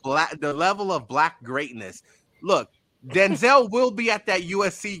level of black greatness. Look, Denzel will be at that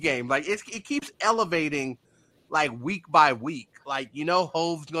USC game. Like it keeps elevating, like week by week. Like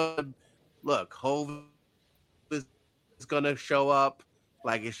Hove is going to show up.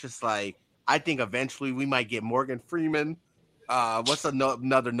 Like it's just like I think eventually we might get Morgan Freeman. What's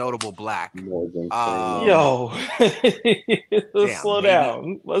another notable black? Let's slow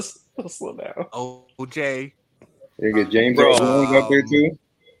down. Let's slow down. OJ. You get James Earl Jones up there too.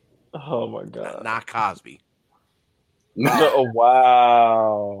 Oh my God! Not Cosby. Oh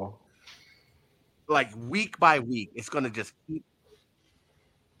wow! Like week by week, it's gonna just keep.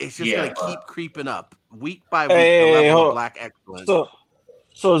 It's just gonna keep creeping up week by week. The level of black excellence.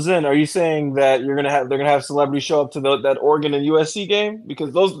 So Zen, are you saying that they're gonna have celebrities show up to that Oregon and USC game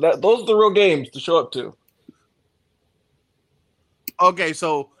because those are the real games to show up to? Okay,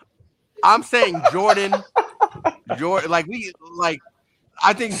 so I'm saying Jordan,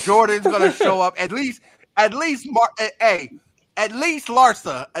 I think Jordan's gonna show up at least at least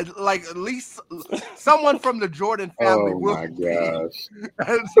Larsa, at least someone from the Jordan family Oh will my be. gosh.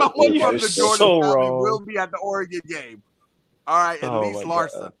 Someone You're from the Jordan so family wrong. will be at the Oregon game. All right, at Oh least my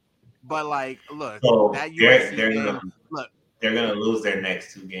Larsa. God. But look, So that USC game. Look, they're gonna lose their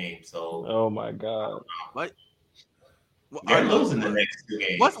next 2 games. So Oh my God. what? they're losing the next 2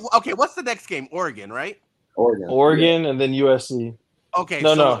 games. What's the next game? Oregon, right? Oregon and then USC. Okay,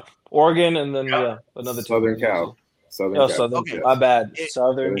 No, so no. look, Oregon and then another team. Southern Cal. Oh, Southern. Okay. My bad. Southern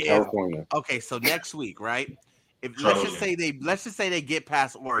Southern. California. Okay, so next week, right? Trojan. Let's just say they get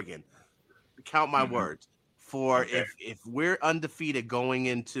past Oregon. Count my words. For if we're undefeated going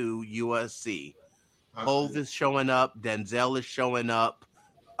into USC, Hove is showing up, Denzel is showing up,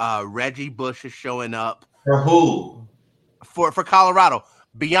 Reggie Bush is showing up. For who? For Colorado,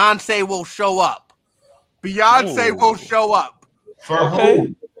 Beyonce will show up. Beyonce will show up. For Okay.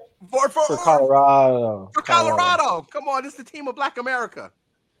 who? For Colorado. For Colorado. Come on, it's the team of Black America.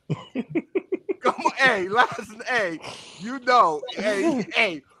 Come on, hey, you know,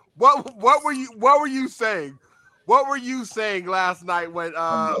 hey, what were you saying? What were you saying last night when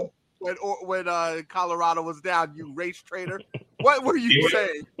Colorado was down, you race traitor? What were you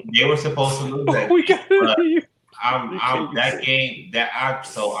saying? They were supposed to lose that. We got I'm that game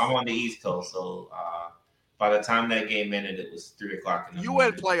so I'm on the East Coast, so by the time that game ended, it was 3:00 in the morning. You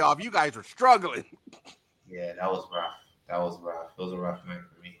went playoff. You guys are struggling. Yeah, that was rough. It was a rough night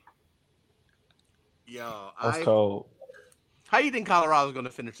for me. Yo, that's cold. How you think Colorado's going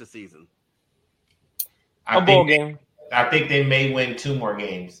to finish the season? A bowl game. I think they may win 2 more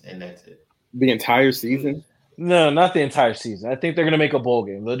games, and that's it. The entire season? No, not the entire season. I think they're going to make a bowl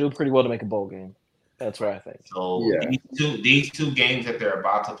game. They'll do pretty well to make a bowl game. That's what I think. So these two games that they're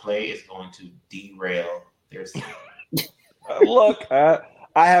about to play is going to derail their season. Look, I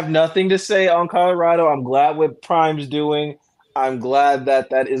have nothing to say on Colorado. I'm glad what Prime's doing. I'm glad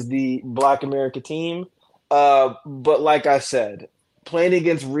that is the Black America team. But like I said, playing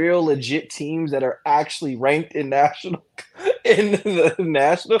against real legit teams that are actually ranked in national.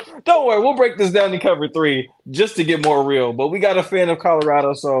 Don't worry, we'll break this down to cover 3 just to get more real. But we got a fan of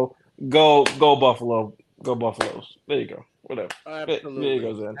Colorado, so go Buffalo, go Buffaloes. There you go. Whatever. Absolutely. There you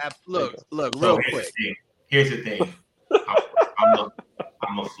go, Zen. Look, real quick. Here's the thing.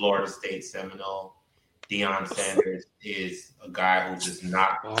 I'm a Florida State Seminole. Deion Sanders is a guy who does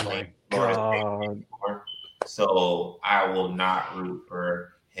not play Florida State anymore. So I will not root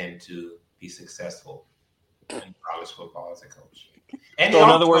for him to be successful in college football as a coach. And so in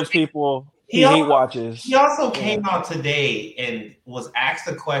other words, people he watches. He also came out today and was asked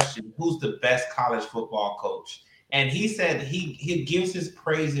a question, who's the best college football coach? And he said he gives his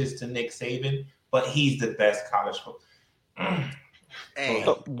praises to Nick Saban, but he's the best college football.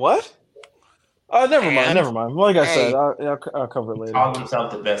 What? Oh, never mind. Like I said, I'll cover it later. He called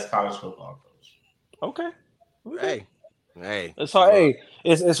himself the best college football coach. Okay. Hey. It's hard. Hey,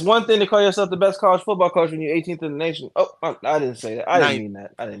 it's one thing to call yourself the best college football coach when you're 18th in the nation. Oh, I didn't say that. I didn't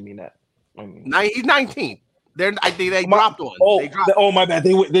mean that. He's 19. I think they dropped one. Oh, my bad.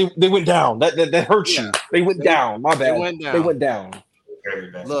 They went down. That hurts you. They went down. My bad. They went down.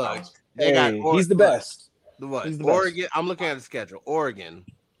 Look, he's the best. What? Oregon. I'm looking at the schedule. Oregon,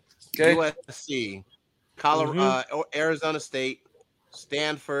 USC, Colorado, Arizona State,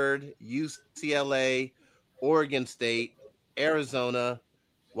 Stanford, UCLA, Oregon State, Arizona,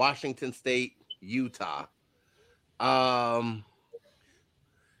 Washington State, Utah.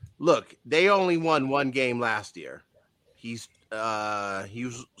 Look, they only won 1 game last year.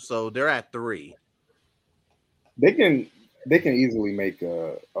 So they're at 3. They can easily make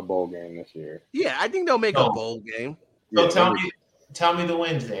a bowl game this year. Yeah, I think they'll make a bowl game. So tell me the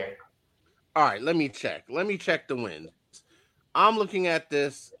wins there. All right, let me check. Let me check the wins. I'm looking at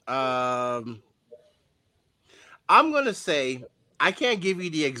this. I'm gonna say I can't give you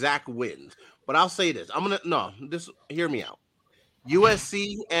the exact wins, but I'll say this. Hear me out.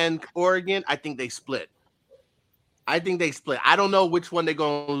 USC and Oregon, I think they split. I don't know which one they're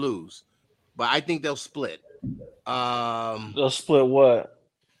gonna lose, but I think they'll split. They'll split what?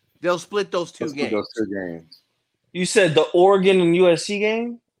 They'll split those 2 games. Those 2 games. You said the Oregon and USC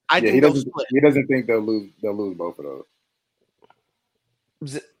game? I think they'll split. He doesn't think they'll lose both of those.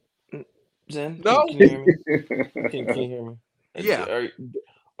 Zen? No. Can you hear me? Can you hear me? Yeah.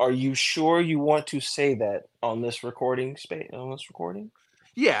 Are you sure you want to say that on this recording?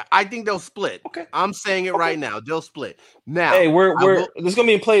 Yeah, I think they'll split. Okay. I'm saying it right now. They'll split. Now, Hey, we're this is gonna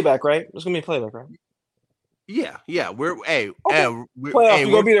be in playback, right? This is gonna be in playback, right? yeah. We're Okay. Playoff,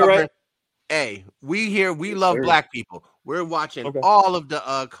 you gonna be there, covering. right? Hey, we Yes, love sir. black people. We're watching Okay. all of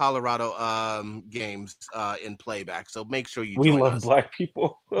the Colorado games in playback. So make sure you We join love us. black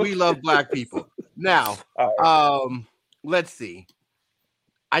people. We love black people. Now, All right. let's see.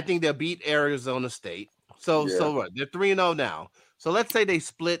 I think they'll beat Arizona State. So Yeah. what? They're 3-0 now. So let's say they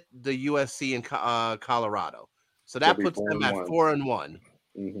split the USC and Colorado. So They'll that be puts them at 4-1. 4-1.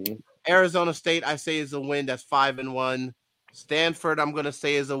 Mm-hmm. Arizona State, I say, is a win. That's 5-1. Stanford, I'm going to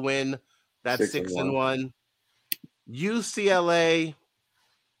say, is a win. That's 6-1. UCLA,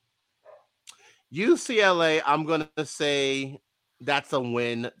 I'm going to say that's a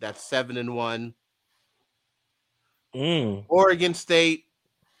win. That's 7-1. Oregon State,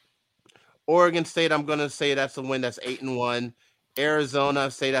 I'm going to say that's a win. That's 8-1.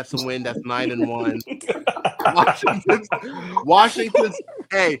 Arizona, say that's a win. That's 9-1. Washington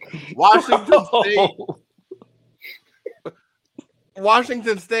State.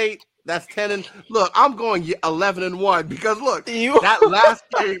 Washington State, that's 10 and look, I'm going 11-1 because look, that last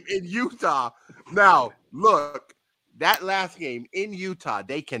game in Utah. Now, look, that last game in Utah,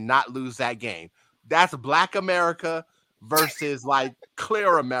 they cannot lose that game. That's Black America versus like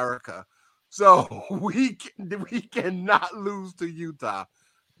clear America. So we cannot lose to Utah.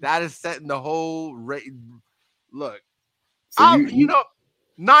 That is setting the whole rate. Look, So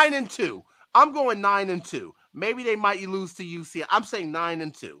 9-2. I'm going 9-2. Maybe they might lose to UCLA. I'm saying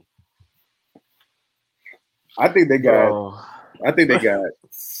 9-2. I think they got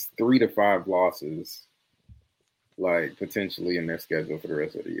 3 to 5 losses, like potentially in their schedule for the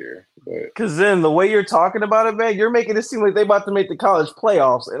rest of the year. But because then the way you're talking about it, man, you're making it seem like they about to make the college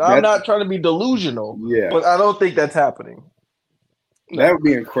playoffs, and I'm not trying to be delusional. Yeah, but I don't think that's happening. That would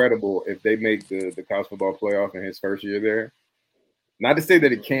be incredible if they make the college football playoff in his first year there. Not to say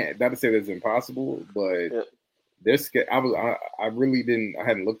that it can't, not to say that it's impossible, but their I really didn't. I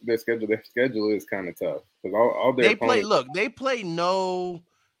hadn't looked at their schedule. Their schedule is kind of tough because all their they play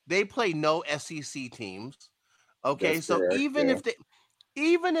no SEC teams. Okay, That's so correct,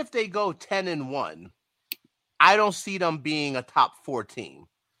 even if they go 10-1, I don't see them being a top 4 team.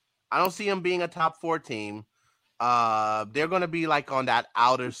 I don't see them being a top 4 team. They're going to be like on that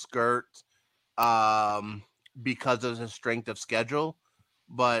outer skirt because of the strength of schedule.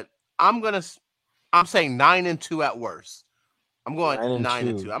 But I'm saying 9-2 at worst. I'm going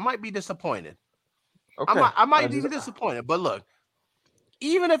 9-2. I might be disappointed. Okay. I might be disappointed. But look,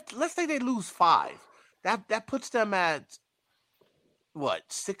 even if let's say they lose 5, that puts them at what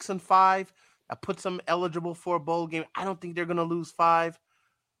 6-5. That puts them eligible for a bowl game. I don't think they're going to lose 5.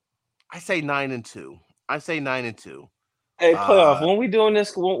 I say 9-2. Hey, playoff. When we doing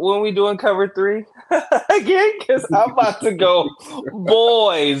this? When we doing cover 3 again? Because I'm about to go,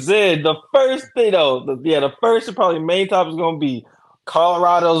 boys. The first thing though, the first and probably main topic is going to be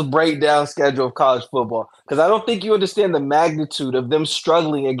Colorado's breakdown schedule of college football. Because I don't think you understand the magnitude of them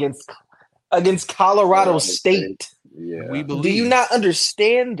struggling against Colorado State. Yeah, we believe. Do you not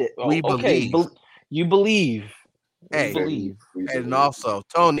understand it? We believe. You believe. Hey, believe. And also,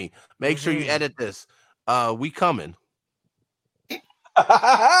 Tony, make sure you edit this. We coming.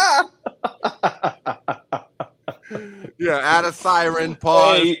 Yeah, add a siren.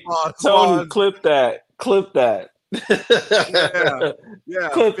 Pause. Hey, pause Tony, pause. clip that. Yeah.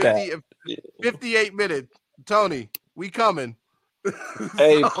 Clip that. 58 minutes. Tony, we coming.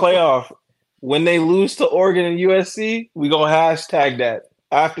 Hey, playoff. When they lose to Oregon and USC, we gonna hashtag that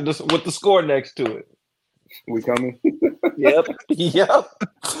after this with the score next to it. We coming? Yep.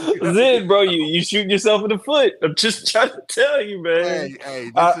 Zid, bro, you shooting yourself in the foot. I'm just trying to tell you, man.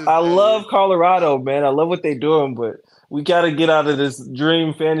 I love Colorado, man. I love what they're doing, but we got to get out of this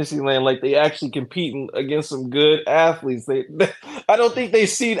dream fantasy land. Like they actually competing against some good athletes. I don't think they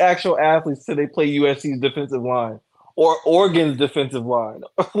see actual athletes till they play USC's defensive line or Oregon's defensive line.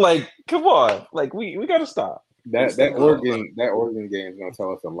 Like, come on. Like we got to stop. That Oregon game is gonna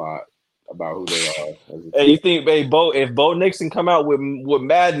tell us a lot about who they are. Hey, you think, if Bo Nixon come out with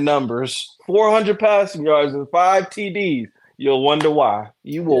mad numbers, 400 passing yards and 5 TDs, you'll wonder why.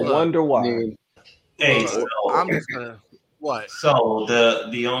 You will wonder why. Hey, so I'm just gonna what? So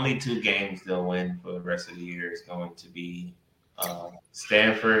the only 2 games they'll win for the rest of the year is going to be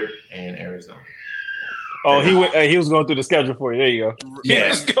Stanford and Arizona. Oh, he was going through the schedule for you. There you go.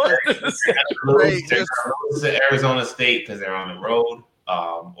 Yeah, they're lose to Arizona State because they're on the road.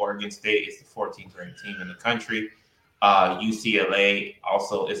 Oregon State is the 14th ranked team in the country. UCLA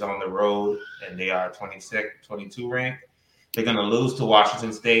also is on the road, and they are 22 ranked. They're going to lose to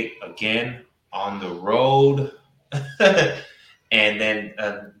Washington State again on the road. And then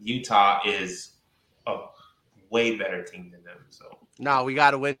Utah is a way better team than them. So no, we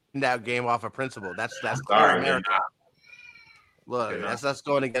got to win that game off of principle. That's clear sorry, America. Look, that's us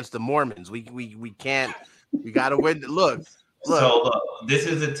going against the Mormons. We can't. We got to win. Look. So this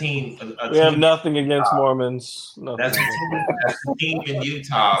is a team. We have nothing against Mormons. That's a team in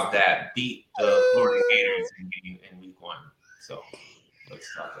Utah that beat the Florida Gators in week 1. So let's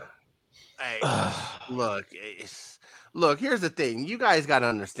stop that. Hey, look. Here's the thing. You guys got to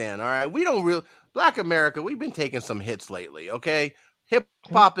understand. All right, we don't real Black America. We've been taking some hits lately. Okay, hip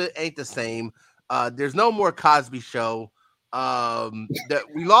hop ain't the same. There's no more Cosby Show. That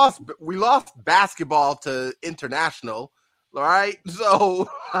we lost basketball to international. All right, so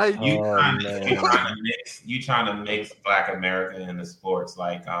you trying to mix Black America in the sports.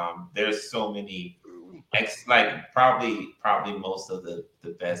 Like there's so many probably most of the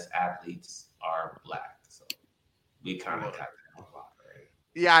best athletes are Black, so we kind of got that a lot, right?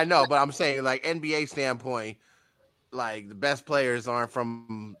 Yeah, I know, but I'm saying like NBA standpoint, like the best players aren't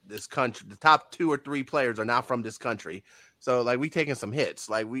from this country. The top 2 or 3 players are not from this country. So like we taking some hits,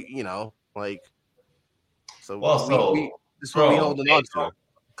 like we, like so. Well, this is what we holding on to.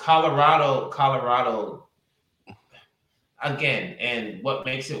 Colorado. Again, and what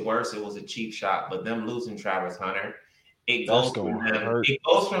makes it worse, it was a cheap shot, but them losing Travis Hunter, it goes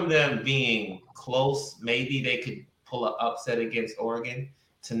from them being close. Maybe they could pull an upset against Oregon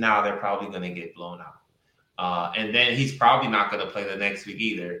to now they're probably going to get blown out. And then he's probably not going to play the next week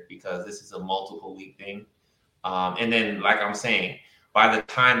either because this is a multiple week thing. And then, like I'm saying, by the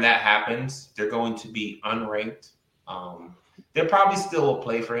time that happens, they're going to be unranked. They'll probably still will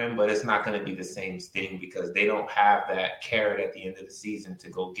play for him, but it's not going to be the same sting because they don't have that carrot at the end of the season to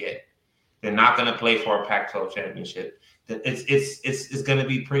go get. They're not going to play for a Pac-12 championship. It's going to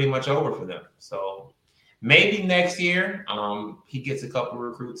be pretty much over for them. So maybe next year he gets a couple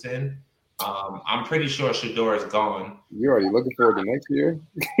recruits in. I'm pretty sure Shedeur is gone. You already looking forward to next year?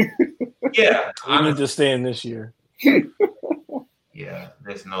 Yeah, I need to stay in this year. Yeah,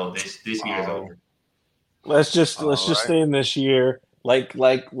 this year is over. Let's just stay in this year. Like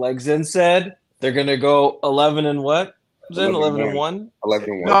Zen said, they're gonna go 11 and what? Zen 11 and 1. 11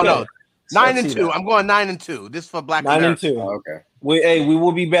 and 1. No, 9-2. I'm going 9-2. This for Black 9-2. Oh, okay. We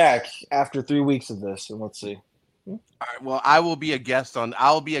will be back after 3 weeks of this, and let's see. All right. Well, I'll be a guest on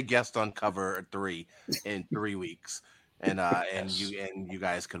cover 3 in 3 weeks, and you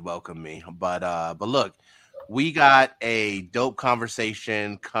guys could welcome me. But look, we got a dope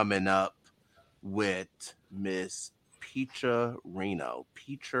conversation coming up with Miss Peacher Reno.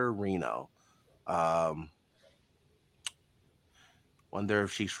 Wonder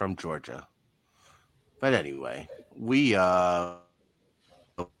if she's from Georgia. But anyway, we're gonna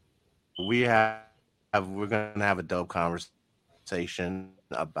have a dope conversation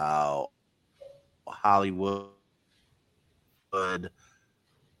about Hollywood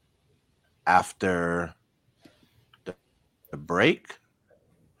after the break.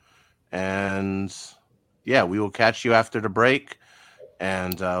 And yeah, we will catch you after the break,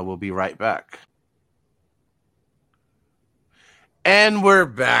 and we'll be right back. And we're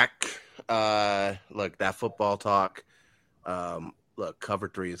back. Look, that football talk. Look, cover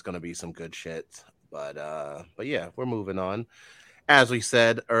 3 is going to be some good shit. But yeah, we're moving on. As we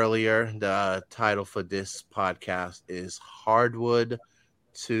said earlier, the title for this podcast is Hardwood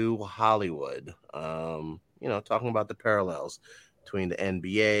to Hollywood. Talking about the parallels between the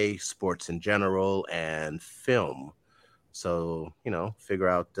NBA, sports in general, and film. So, figure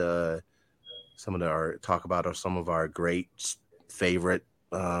out some of our great favorite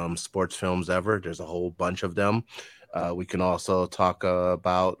sports films ever. There's a whole bunch of them. We can also talk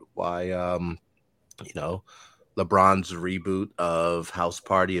about why, LeBron's reboot of House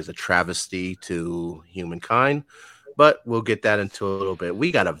Party is a travesty to humankind. But we'll get that into a little bit.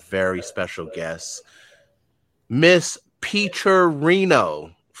 We got a very special guest, Miss Peacher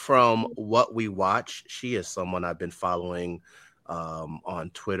Reno from What We Watch. She is someone I've been following on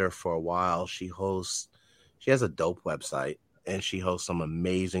Twitter for a while. She has a dope website, and she hosts some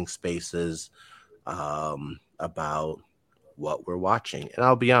amazing spaces about what we're watching. And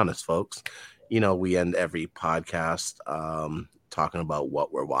I'll be honest, folks, we end every podcast talking about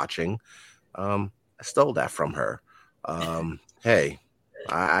what we're watching. I stole that from her. Hey,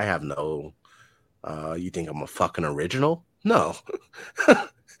 I have no... you think I'm a fucking original? No.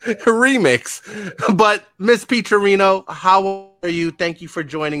 Remix. But Miss Peacher Reno, how are you? Thank you for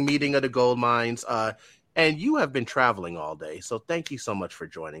joining Meeting of the Gold Mines. And you have been traveling all day, so thank you so much for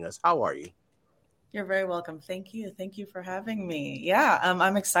joining us. How are you? You're very welcome. Thank you. Thank you for having me. Yeah,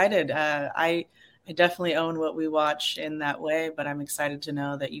 I'm excited. I definitely own what we watch in that way, but I'm excited to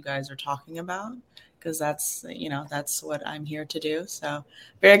know that you guys are talking about because that's what I'm here to do. So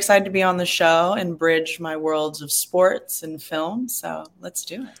very excited to be on the show and bridge my worlds of sports and film. So let's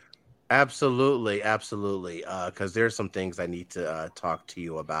do it. Absolutely, absolutely. Because there's some things I need to talk to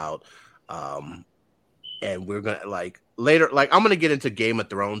you about. And we're gonna later, I'm gonna get into Game of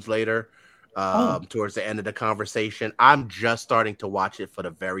Thrones later. Towards the end of the conversation, I'm just starting to watch it for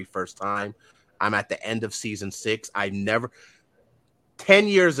the very first time. I'm at the end of season 6. 10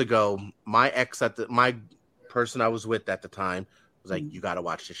 years ago, my person I was with at the time was like, you got to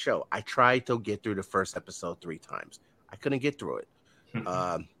watch the show. I tried to get through the first episode 3 times. I couldn't get through it.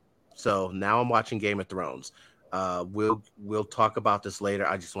 So now I'm watching Game of Thrones. We'll talk about this later.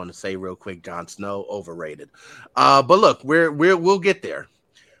 I just want to say real quick, Jon Snow overrated. But look, we'll get there.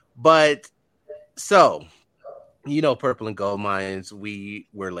 But so, Purple and Gold Mines,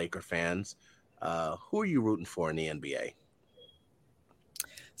 we're Laker fans. Who are you rooting for in the NBA?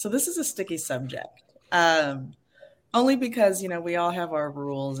 So this is a sticky subject. Only because, we all have our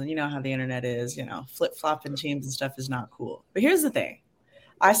rules and you know how the internet is, flip-flopping teams and stuff is not cool. But here's the thing.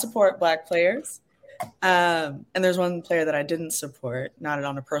 I support Black players. And there's one player that I didn't support, not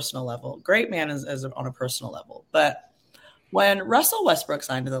on a personal level. Great man as on a personal level. But when Russell Westbrook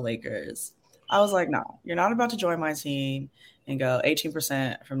signed to the Lakers, I was like, no, you're not about to join my team and go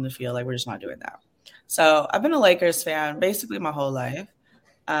 18% from the field. Like, we're just not doing that. So I've been a Lakers fan basically my whole life.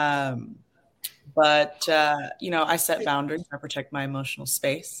 But I set boundaries. I protect my emotional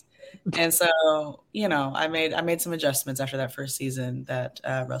space. And so, I made some adjustments after that first season that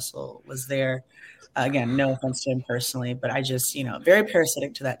Russell was there. Again, no offense to him personally, but I just, very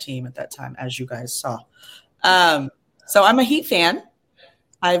parasitic to that team at that time, as you guys saw. So I'm a Heat fan.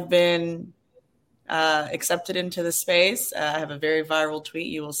 I've been accepted into the space. I have a very viral tweet.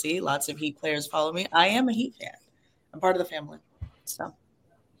 You will see lots of Heat players follow me. I am a Heat fan. I'm part of the family. So,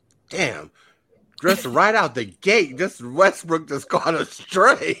 damn, just right out the gate, just Westbrook just got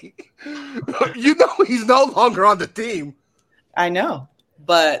astray. He's no longer on the team. I know,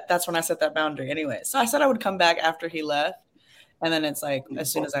 but that's when I set that boundary anyway. So I said I would come back after he left, and then it's like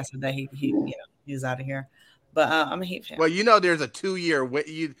as soon as I said that he's out of here. But I'm a Heat fan. Well, there's a 2-year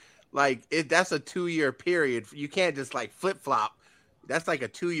that's a 2-year period. You can't just flip flop. That's like a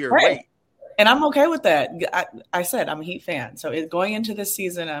 2-year wait. And I'm okay with that. I said I'm a Heat fan. So going into this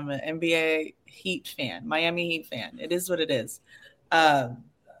season, I'm an NBA Heat fan, Miami Heat fan. It is what it is. I'm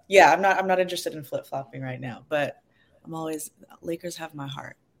not interested in flip flopping right now, but I'm always Lakers have my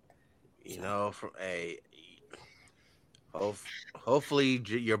heart. Hopefully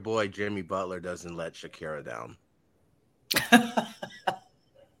your boy Jimmy Butler doesn't let Shakira down.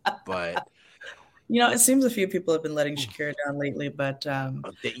 But it seems a few people have been letting Shakira down lately, but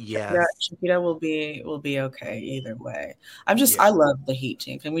Shakira will be okay either way. I love the Heat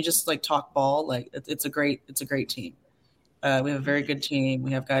team. Can we just talk ball? It's a great team. We have a very good team.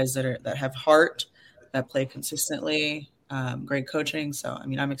 We have guys that have heart, that play consistently. Great coaching. So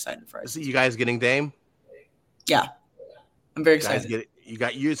I'm excited for it. So you guys getting Dame? Yeah, I'm very excited.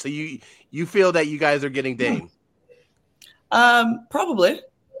 You feel that you guys are getting Dame? Probably.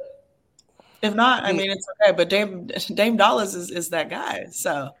 If not, it's okay. But Dame Dollars is that guy.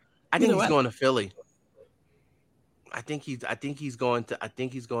 So I think he's going to Philly. I think he's going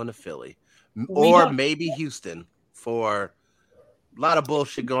to Philly, or maybe Houston for a lot of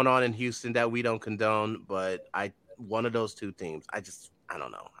bullshit going on in Houston that we don't condone. But one of those two teams. I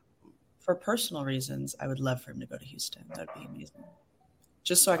don't know. For personal reasons, I would love for him to go to Houston. That'd be amazing.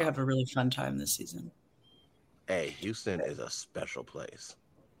 Just so I could have a really fun time this season. Hey, Houston is a special place.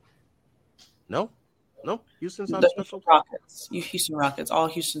 No, Houston's not a special place. Rockets. Houston Rockets. All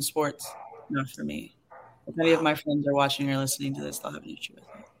Houston sports. Not for me. If any of my friends are watching or listening to this, they'll have an issue with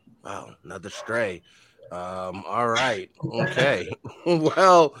it. Wow, another stray. All right. Okay.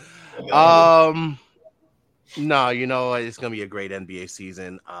 Well, no, it's gonna be a great NBA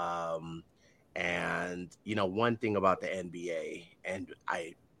season. And one thing about the NBA, and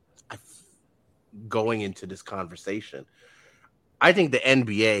I going into this conversation, I think the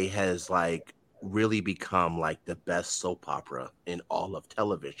NBA has really become the best soap opera in all of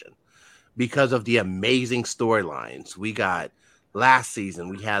television because of the amazing storylines. We got last season,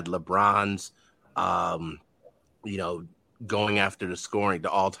 we had LeBron's, going after the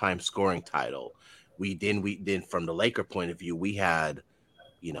all-time scoring title. We then from the Laker point of view, we had,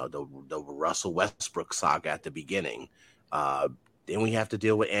 the Russell Westbrook saga at the beginning. Then we have to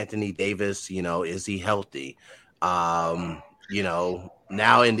deal with Anthony Davis. Is he healthy?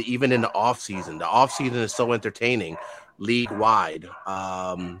 now even in the off season is so entertaining league wide.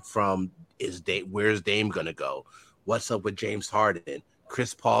 From where's Dame gonna go? What's up with James Harden?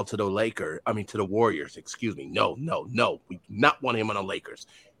 Chris Paul to the Warriors. Excuse me. No. We do not want him on the Lakers.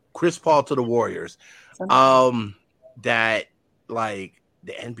 Chris Paul to the Warriors. That like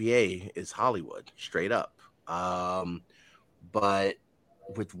the NBA is Hollywood straight up. But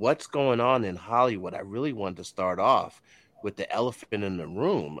with what's going on in Hollywood, I really wanted to start off with the elephant in the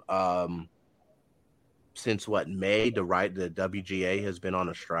room. Since May, the WGA has been on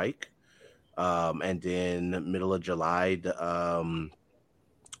a strike. And then middle of July, the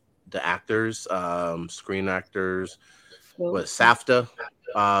actors, screen actors, SAFTA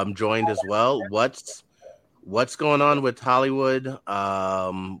joined as well. What's going on with Hollywood?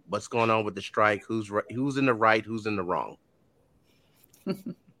 What's going on with the strike? Who's in the right? Who's in the wrong?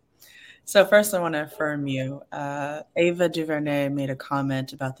 So first, I want to affirm you. Ava DuVernay made a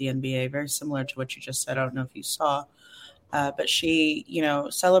comment about the NBA, very similar to what you just said. I don't know if you saw, but she,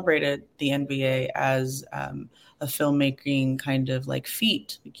 celebrated the NBA as a filmmaking kind of like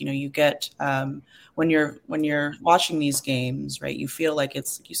feat. You get when you're watching these games, right? You feel like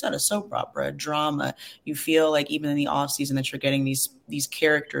it's, like you said, a soap opera, a drama. You feel like even in the off season that you're getting these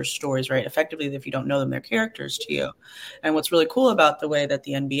character stories, right? Effectively, if you don't know them, they're characters to you. And what's really cool about the way that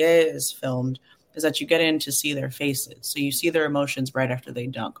the NBA is filmed is that you get in to see their faces. So you see their emotions right after they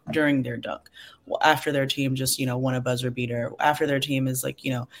dunk, during their dunk, after their team just, won a buzzer beater, after their team is like,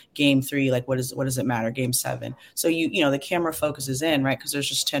 game 3, like what does it matter? Game 7. So the camera focuses in, right? Because there's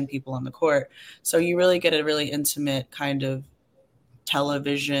just 10 people on the court. So you really get a really intimate kind of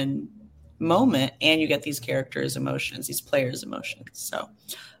television moment, and you get these characters' emotions, these players' emotions. So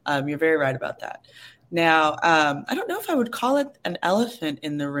you're very right about that. Now, I don't know if I would call it an elephant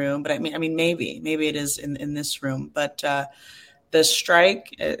in the room, but I mean, maybe it is in this room. But the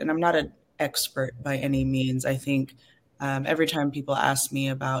strike, and I'm not an expert by any means. I think every time people ask me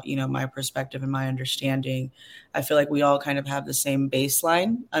about, my perspective and my understanding, I feel like we all kind of have the same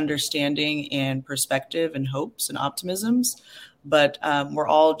baseline understanding and perspective and hopes and optimisms. But we're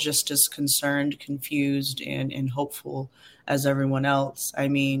all just as concerned, confused, and hopeful as everyone else. I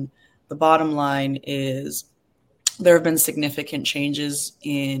mean, the bottom line is there have been significant changes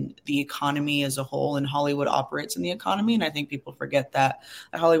in the economy as a whole, and Hollywood operates in the economy. And I think people forget that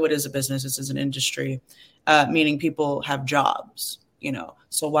Hollywood is a business, this is an industry, meaning people have jobs,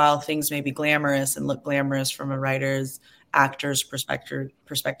 So while things may be glamorous and look glamorous from a writer's, actor's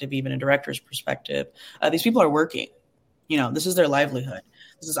perspective, even a director's perspective, these people are working. This is their livelihood.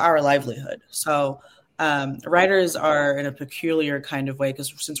 This is our livelihood. So writers are in a peculiar kind of way,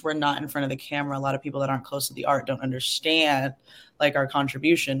 because since we're not in front of the camera, a lot of people that aren't close to the art don't understand like our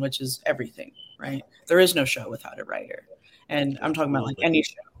contribution, which is everything, right? There is no show without a writer. And I'm talking about like any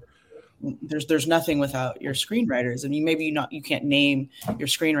show. There's nothing without your screenwriters. And you can't name your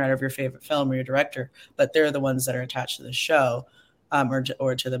screenwriter of your favorite film or your director, but they're the ones that are attached to the show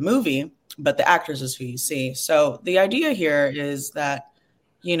or to the movie. But the actors is who you see. So the idea here is that,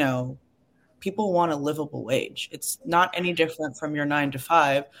 people want a livable wage. It's not any different from your 9 to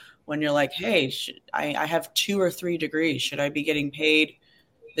 5 when you're like, hey, I have 2 or 3 degrees. Should I be getting paid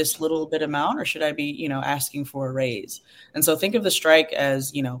this little bit amount, or should I be, asking for a raise? And so think of the strike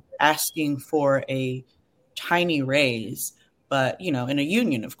as, asking for a tiny raise, but, in a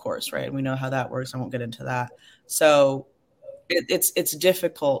union, of course, right? We know how that works. I won't get into that. So it's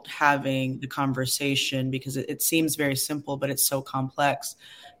difficult having the conversation because it seems very simple, but it's so complex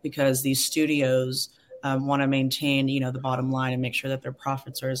because these studios want to maintain, the bottom line and make sure that their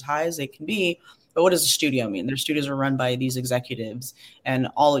profits are as high as they can be. But what does a studio mean? Their studios are run by these executives, and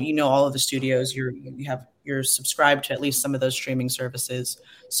all of the studios. You're subscribed to at least some of those streaming services,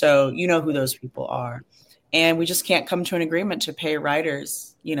 so you know who those people are. And we just can't come to an agreement to pay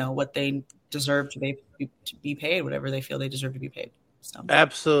writers, what they deserve to be paid, whatever they feel they deserve to be paid. So.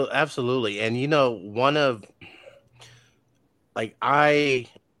 Absolutely. And, one of like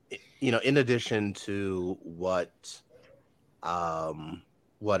in addition to what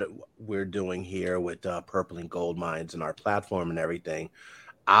we're doing here with Purple and Gold Mines and our platform and everything,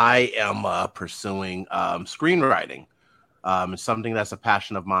 I am pursuing screenwriting. It's something that's a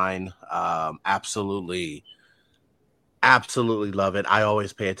passion of mine. Absolutely love it. I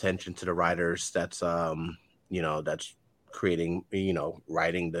always pay attention to the writers that's creating,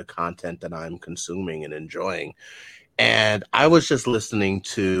 writing the content that I'm consuming and enjoying. And I was just listening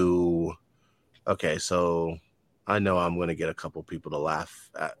to, so I know I'm going to get a couple people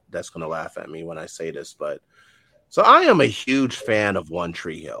that's going to laugh at me when I say this, but so I am a huge fan of One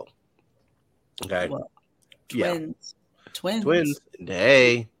Tree Hill. Okay. Well, twins. Twins.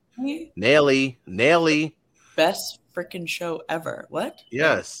 Hey, Nelly. Best freaking show ever. What?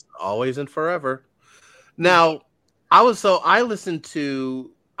 Yes, always and forever. Now, I listened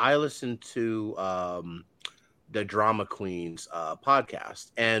to the Drama Queens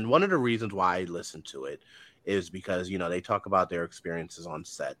podcast, and one of the reasons why I listened to it is because they talk about their experiences on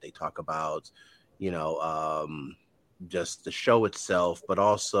set. They talk about just the show itself, but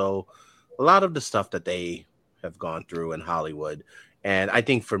also a lot of the stuff that they have gone through in Hollywood. And I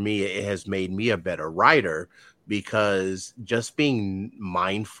think for me, it has made me a better writer because just being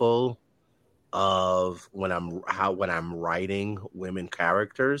mindful of when I'm writing women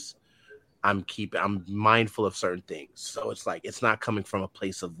characters, I'm mindful of certain things. So it's like it's not coming from a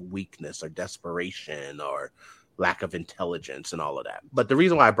place of weakness or desperation or lack of intelligence and all of that. But the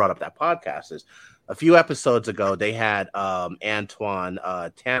reason why I brought up that podcast is a few episodes ago they had Antoine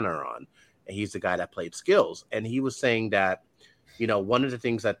Tanner on, and he's the guy that played Skills, and he was saying that one of the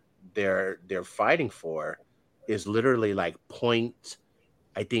things that they're fighting for is literally like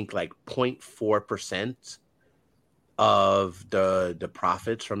 0.4% of the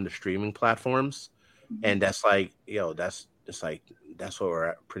profits from the streaming platforms, and that's like that's what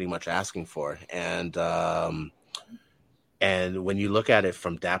we're pretty much asking for, and when you look at it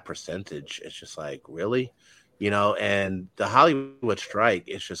from that percentage, it's just like really, and the Hollywood strike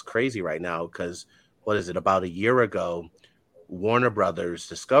is just crazy right now because what is it, about a year ago Warner Brothers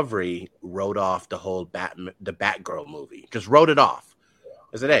Discovery wrote off the whole the Batgirl movie, just wrote it off.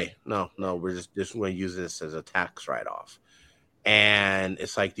 I said, hey, no, we're just going to use this as a tax write-off. And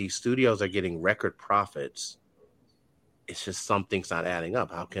it's like these studios are getting record profits. It's just something's not adding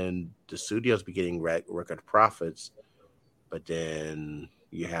up. How can the studios be getting record profits, but then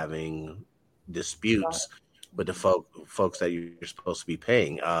you're having disputes with the folks that you're supposed to be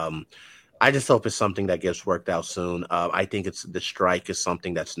paying? I just hope it's something that gets worked out soon. I think the strike is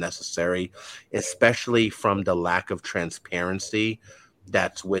something that's necessary, especially from the lack of transparency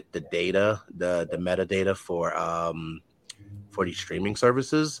that's with the data, the metadata for these streaming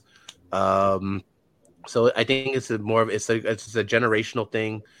services. So I think it's a generational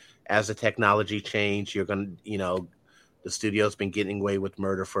thing. As the technology change, you're gonna, the studio's been getting away with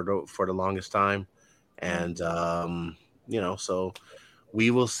murder for the longest time, and so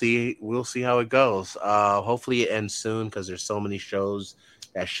we'll see how it goes. Hopefully it ends soon because there's so many shows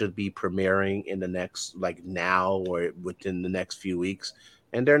that should be premiering in the next, like now or within the next few weeks,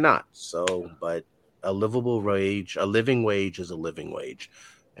 and they're not. So, but a living wage is a living wage,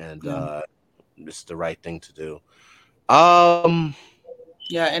 and it's the right thing to do.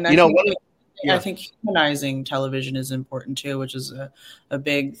 And I think humanizing television is important too, which is a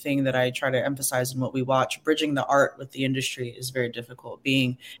big thing that I try to emphasize in what we watch. Bridging the art with the industry is very difficult.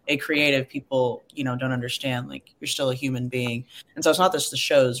 Being a creative, people, don't understand, like, you're still a human being. And so it's not just the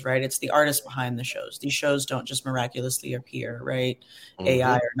shows, right? It's the artists behind the shows. These shows don't just miraculously appear, right? Mm-hmm.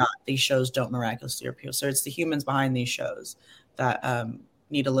 AI or not, these shows don't miraculously appear. So it's the humans behind these shows that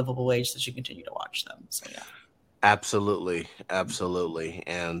need a livable wage so that you continue to watch them. So yeah. Absolutely,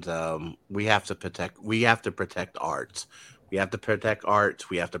 and we have to protect art. We have to protect art.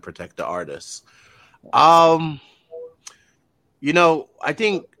 We have to protect the artists. I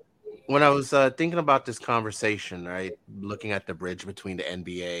think when I was thinking about this conversation, right, looking at the bridge between the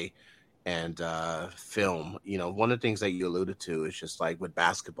NBA and film, one of the things that you alluded to is just like with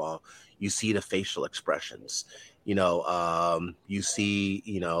basketball, you see the facial expressions. You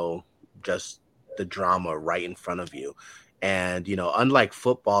see, just the drama right in front of you. And, unlike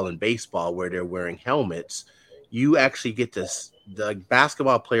football and baseball where they're wearing helmets, you actually get this, the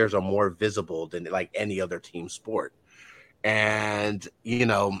basketball players are more visible than like any other team sport. And,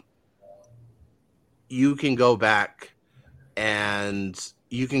 you can go back and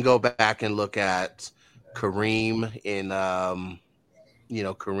look at Kareem in,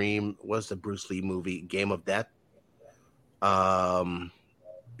 Kareem was the Bruce Lee movie, Game of Death. I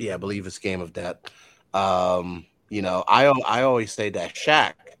believe it's Game of Death. I always say that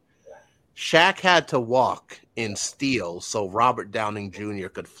Shaq had to walk in steel so Robert Downey Jr.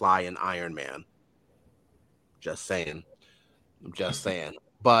 could fly in Iron Man. Just saying.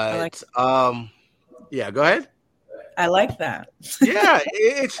 But go ahead. I like that. Yeah,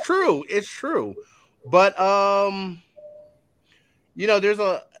 it's true. But there's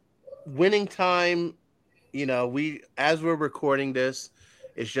a winning time. As we're recording this,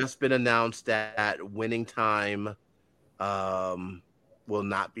 it's just been announced that Winning Time will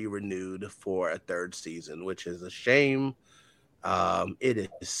not be renewed for a third season, which is a shame. It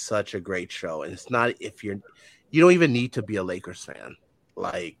is such a great show, and it's not you don't even need to be a Lakers fan.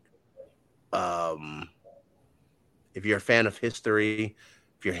 Like, if you're a fan of history,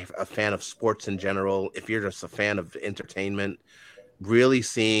 if you're a fan of sports in general, if you're just a fan of entertainment, really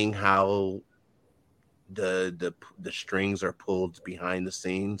seeing how the strings are pulled behind the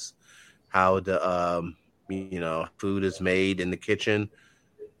scenes, how the food is made in the kitchen.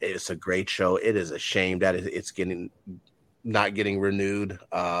 It's a great show. It is a shame that it's not getting renewed.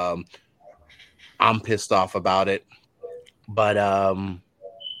 I'm pissed off about it. But let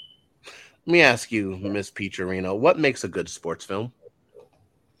me ask you, Miss Peacherino, what makes a good sports film?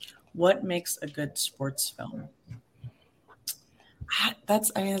 What makes a good sports film?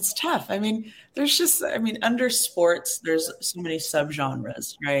 It's tough. Under sports, there's so many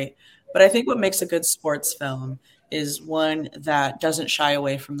subgenres, right? But I think what makes a good sports film is one that doesn't shy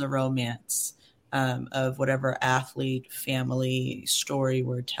away from the romance of whatever athlete, family story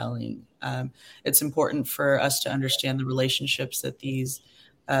we're telling. It's important for us to understand the relationships that these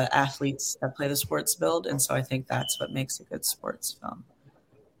athletes that play the sports build. And so I think that's what makes a good sports film.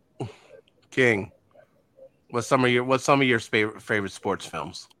 King, what's some of your favorite sports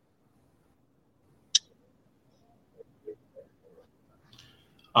films?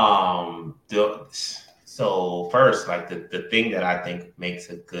 So first, like the thing that I think makes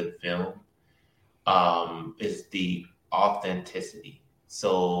a good film is the authenticity.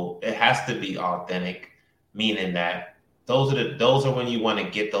 So it has to be authentic, meaning that those are when you want to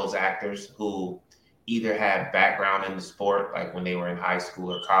get those actors who either had background in the sport, like when they were in high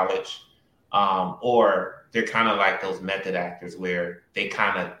school or college, or they're kind of like those method actors where they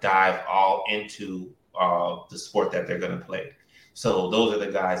kind of dive all into the sport that they're going to play. So those are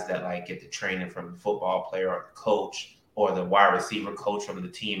the guys that like get the training from the football player or the coach or the wide receiver coach from the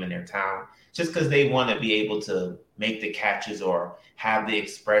team in their town, just because they want to be able to make the catches or have the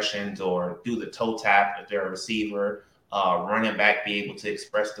expressions or do the toe tap if they're a receiver, running back, be able to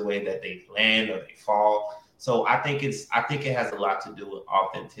express the way that they land or they fall. So I think it has a lot to do with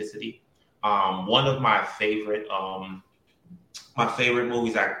authenticity. One of my favorite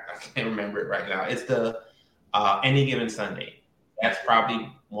movies, I can't remember it right now. It's the Any Given Sunday. That's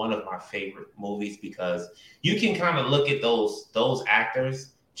probably one of my favorite movies because you can kind of look at those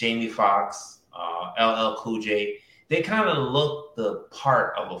actors, Jamie Foxx, LL Cool J. They kind of look the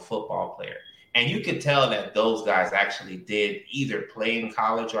part of a football player. And you could tell that those guys actually did either play in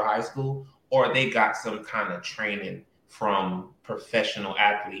college or high school, or they got some kind of training from professional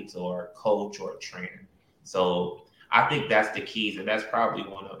athletes or a coach or a trainer. So I think that's the keys. And that's probably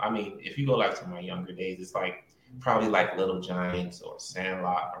if you go like to my younger days, it's like probably like Little Giants or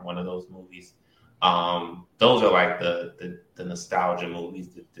Sandlot or one of those movies. Those are like the nostalgia movies,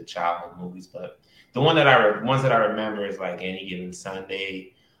 the childhood movies. But the ones that I remember is like Any Given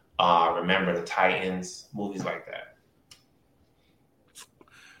Sunday, Remember the Titans, movies like that.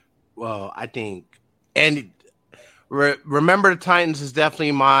 Well, I think Remember the Titans is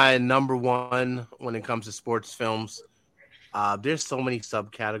definitely my number one when it comes to sports films. There's so many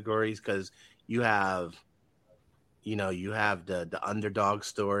subcategories because you have the underdog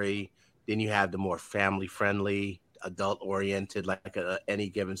story, then you have the more family friendly, adult oriented, like Any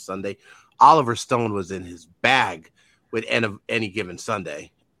Given Sunday. Oliver Stone was in his bag with Any Given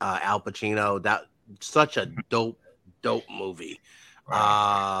Sunday. Al Pacino, that such a dope movie.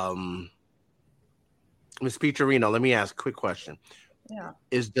 Right. Ms. Peacherino, let me ask a quick question. Yeah.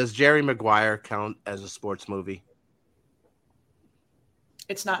 Does Jerry Maguire count as a sports movie?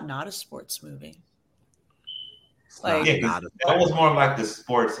 It's not a sports movie. That was more like the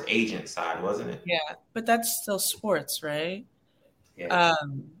sports agent side, wasn't it? Yeah, but that's still sports, right? Yeah.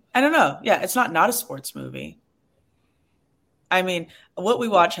 I don't know. Yeah, it's not a sports movie. I mean, what we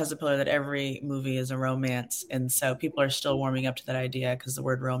watch has a pillar that every movie is a romance. And so people are still warming up to that idea because the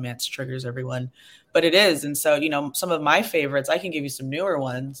word romance triggers everyone. But it is. And so, some of my favorites, I can give you some newer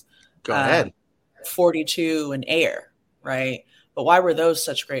ones. Go ahead. 42 and Air, right? But why were those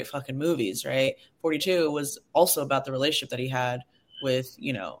such great fucking movies, right? 42 was also about the relationship that he had with,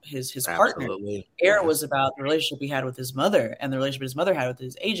 his partner. Air was about the relationship he had with his mother and the relationship his mother had with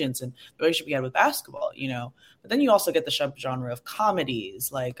his agents and the relationship he had with basketball, But then you also get the subgenre of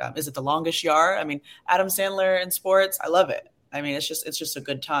comedies, like, is it The Longest Yard? I mean, Adam Sandler in sports, I love it. I mean, it's just a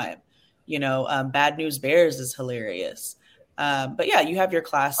good time. Bad News Bears is hilarious. But yeah, you have your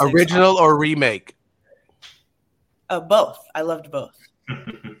classics. Original or remake? Both. I loved both.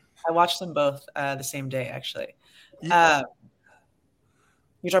 I watched them both the same day, actually.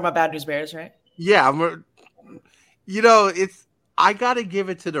 You're talking about Bad News Bears, right? Yeah. I got to give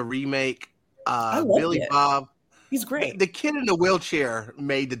it to the remake. Billy Bob. He's great. The kid in the wheelchair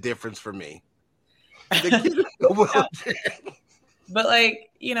made the difference for me. The kid in the wheelchair. But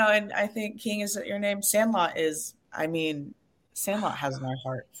and I think King is your name. Sandlot is I mean, Sandlot has my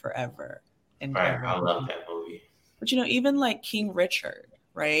heart forever and Right. ever. I love that movie. But even like King Richard,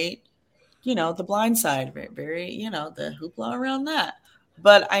 right? The Blind Side, very, very, the hoopla around that.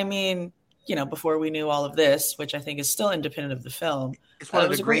 But I mean, before we knew all of this, which I think is still independent of the film, It's one of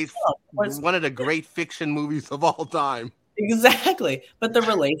was the a great film. one of the great fiction movies of all time. Exactly. But the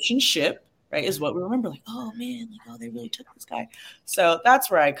relationship, right, is what we remember. Like, oh man, like, oh, they really took this guy. So that's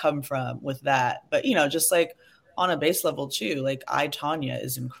where I come from with that. But just like on a base level too, like Tonya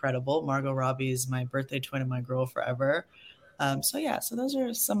is incredible. Margot Robbie is my birthday twin and my girl forever. So those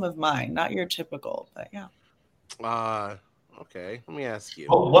are some of mine. Not your typical, but yeah. Okay. Let me ask you.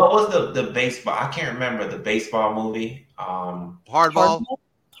 What was the baseball? I can't remember the baseball movie. Hardball.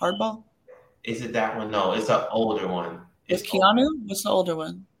 Hardball. Is it that one? No, it's an older one. With Keanu? What's the older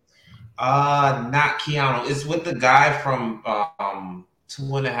one? Not Keanu. It's with the guy from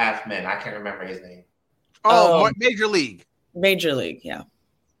 2.5 Men. I can't remember his name. Major League. Major League, yeah.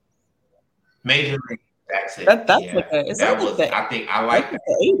 Major League. That's it. That's like I think I like the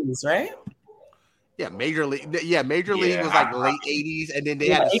 80s, right? Yeah, Major League. Yeah, Major League was like late 80s, and then they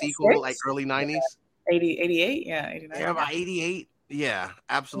had a sequel like early 90s. 88, yeah, 89. Yeah, about 88. Yeah,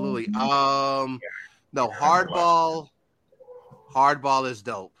 absolutely. Mm-hmm. No, Hardball is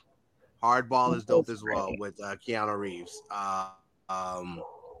dope. Hardball is dope as well with Keanu Reeves. All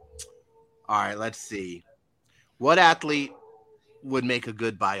right, let's see. What athlete would make a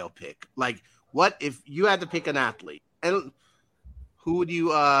good biopic? Like, what if you had to pick an athlete, and who would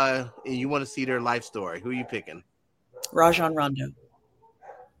you and you want to see their life story? Who are you picking? Rajon Rondo.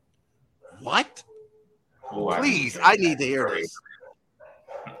 What? Please, I need to hear this.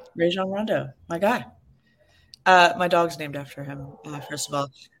 Rajon Rondo, my guy. My dog's named after him, first of all.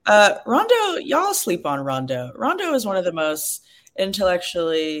 Rondo, y'all sleep on Rondo. Rondo is one of the most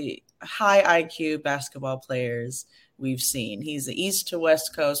intellectually high IQ basketball players we've seen. He's the East to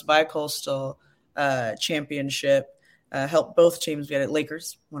West Coast bi-coastal championship. Helped both teams get it.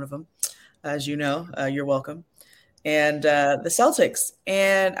 Lakers, one of them, as you know. You're welcome. And the Celtics.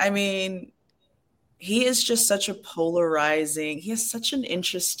 And, I mean, he is just such a polarizing – he has such an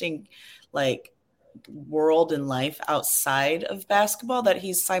interesting, like, world and life outside of basketball that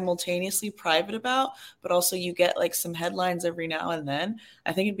he's simultaneously private about, but also you get, like, some headlines every now and then.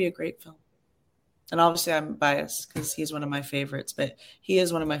 I think it'd be a great film. And obviously I'm biased because he's one of my favorites, but he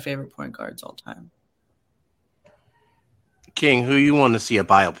is one of my favorite point guards all time. King, who you want to see a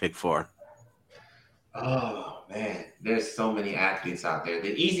biopic for? Oh man, there's so many athletes out there.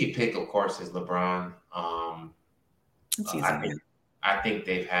 The easy pick, of course, is LeBron. It's easy, I think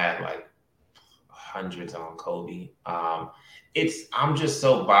they've had like hundreds on Kobe. I'm just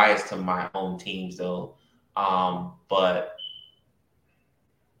so biased to my own teams though. But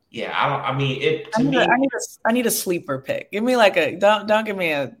yeah, I need a sleeper pick. Give me like a don't give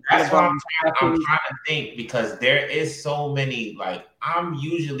me a. That's what I'm trying to think, because there is so many. Like I'm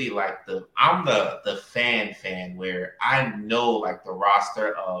usually like the fan where I know like the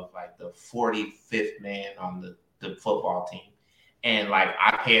roster of like the 45th man on the football team, and like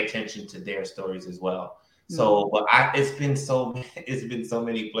I pay attention to their stories as well. So, but it's been so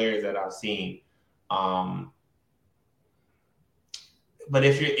many players that I've seen. But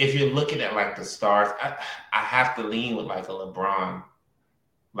if you're looking at like the stars, I have to lean with like a LeBron.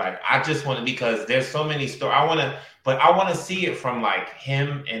 Like I just want to, because there's so many stories. I want to see it from like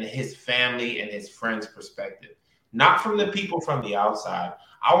him and his family and his friends' perspective, not from the people from the outside.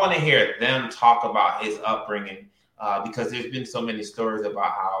 I want to hear them talk about his upbringing, because there's been so many stories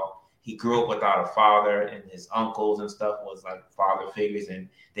about how he grew up without a father, and his uncles and stuff was like father figures, and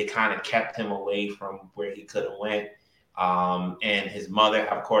they kind of kept him away from where he could have went. And his mother,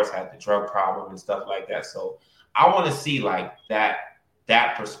 of course, had the drug problem and stuff like that. So I want to see like that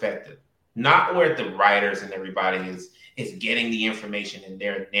perspective, not where the writers and everybody is getting the information and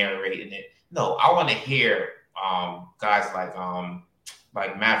they're narrating it. No, I want to hear guys like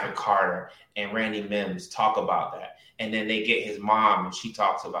Maverick Carter and Randy Mims talk about that, and then they get his mom and she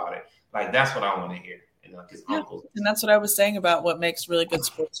talks about it. Like that's what I want to hear. And like his uncles. And that's what I was saying about what makes really good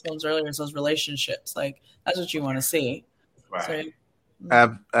sports films earlier, is those relationships. Like that's what you want to see. Right.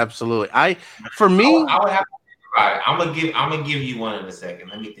 So, absolutely. I would have to think about it. I'm gonna give you one in a second.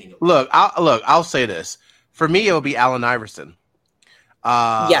 Let me think about it. I'll say this. For me, it would be Allen Iverson.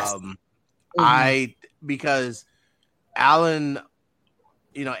 Yes. Because Allen,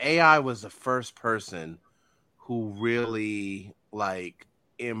 AI was the first person who really like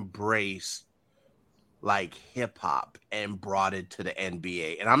embraced like hip hop and brought it to the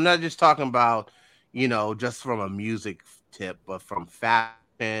NBA. And I'm not just talking about, just from a music tip, but from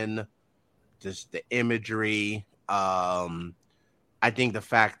fashion, just the imagery. I think the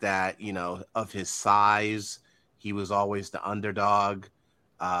fact that, of his size, he was always the underdog.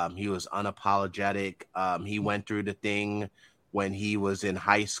 He was unapologetic. He went through the thing when he was in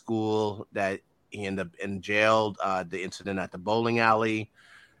high school that he ended up in jail, the incident at the bowling alley.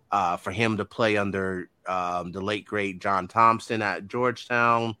 For him to play under the late, great John Thompson at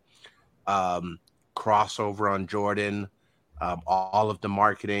Georgetown, crossover on Jordan, all of the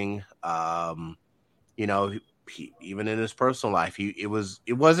marketing, even in his personal life,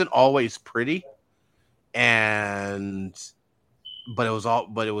 it wasn't always pretty, but it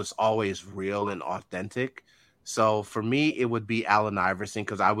was always real and authentic. So for me, it would be Allen Iverson,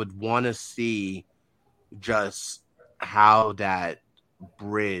 because I would want to see just how that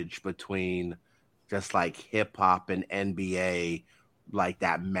bridge between just like hip hop and NBA, like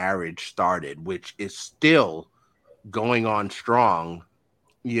that marriage started, which is still going on strong,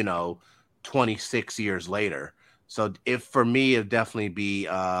 26 years later. So if for me, it'd definitely be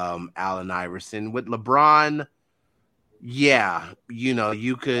Allen Iverson. With LeBron, yeah,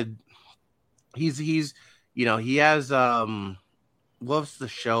 you could. He has what's the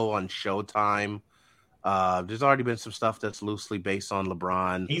show on Showtime? There's already been some stuff that's loosely based on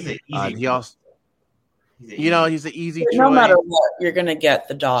LeBron. He's an easy. He also, he's an easy choice. No matter what, you're gonna get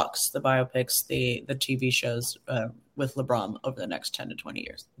the docs, the biopics, the TV shows with LeBron over the next 10 to 20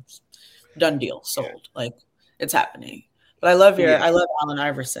 years. It's done deal, sold. Like, it's happening. But I love Allen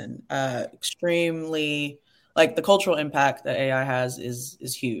Iverson. Extremely, like, the cultural impact that AI has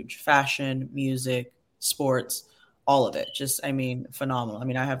is huge. Fashion, music, sports, all of it. Just, phenomenal.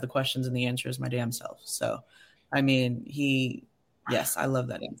 I have the questions and the answers my damn self. So, yes, I love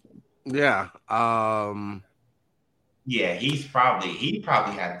that answer. Yeah. Yeah, he probably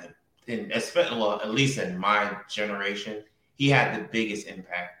had at least in my generation, he had the biggest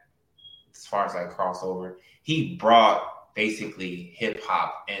impact as far as like crossover. He brought basically hip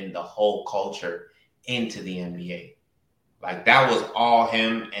hop and the whole culture into the NBA. Like, that was all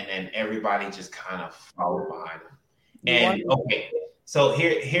him, and then everybody just kind of followed behind him. And okay, so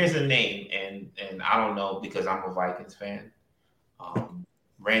here's a name, and I don't know because I'm a Vikings fan.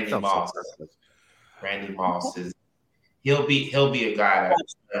 Randy Moss. Randy Moss is he'll be a guy that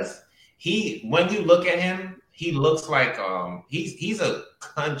does, when you look at him, he looks like he's a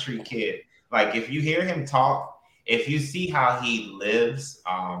country kid. Like, if you hear him talk, if you see how he lives,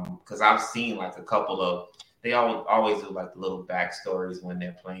 because I've seen like a couple of, they always do like the little backstories when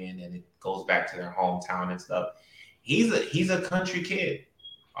they're playing, and it goes back to their hometown and stuff. He's a country kid,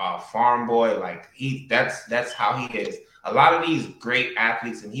 farm boy. Like, that's how he is. A lot of these great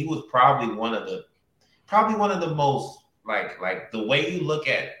athletes, and he was probably one of the most like the way you look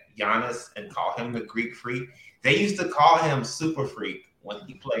at Giannis and call him the Greek freak. They used to call him super freak when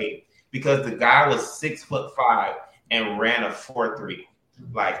he played, because the guy was 6'5" and ran a 4.3.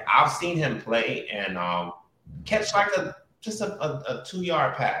 Like, I've seen him play and catch like a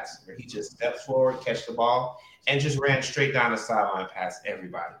 2-yard pass where he just steps forward, catch the ball, and just ran straight down the sideline past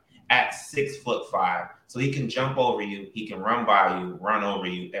everybody at 6'5". So he can jump over you, he can run by you, run over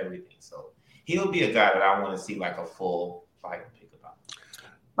you, everything. So he'll be a guy that I want to see like a full fight pick about.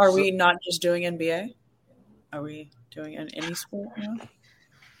 Are we not just doing NBA? Are we doing any sport now?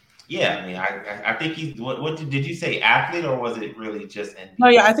 Yeah, I think he's. What did you say? Athlete, or was it really just NBA? No,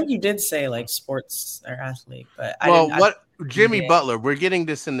 yeah, I think you did say like sports or athlete, but Jimmy Butler? We're getting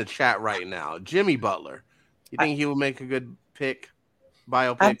this in the chat right now. Jimmy Butler, you think he will make a good pick?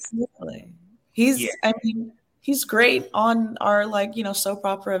 Biopic? Absolutely. He's great on our soap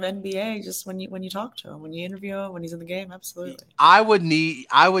opera of NBA. Just when you talk to him, when you interview him, when he's in the game, absolutely. I would need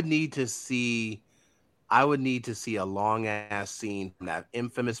to see a long ass scene from that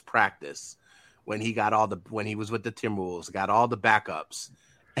infamous practice when he was with the Timberwolves, got all the backups,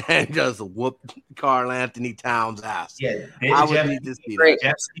 and just whooped Karl Anthony Towns' ass. Yeah, I would need to see that.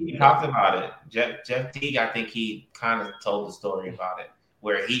 Jeff Teague talked about it. Jeff Teague, I think he kind of told the story about it,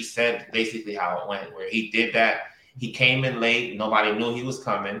 where he said basically how it went, where he did that. He came in late. Nobody knew he was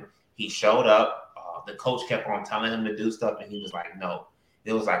coming. He showed up. The coach kept on telling him to do stuff, and he was like, no.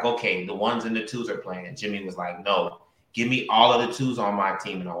 It was like, okay, the ones and the twos are playing. Jimmy was like, no, give me all of the twos on my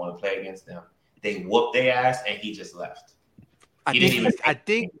team, and I want to play against them. They whooped their ass, and he just left. I believe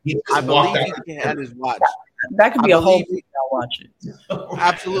he had his watch. That could be a whole thing. I'll watch it.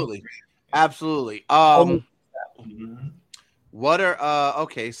 Absolutely. What are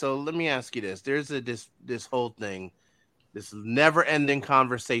okay? So let me ask you this: there's this whole thing, this never-ending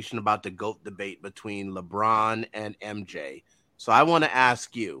conversation about the GOAT debate between LeBron and MJ. So I want to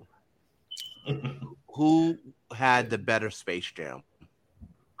ask you, who had the better Space Jam?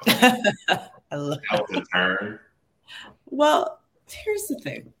 That was a turn. Well, here's the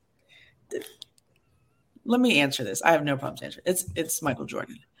thing. Let me answer this. I have no problem to answer. It's Michael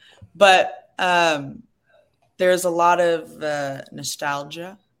Jordan, but there's a lot of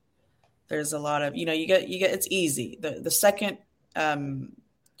nostalgia. There's a lot of you get. It's easy. The second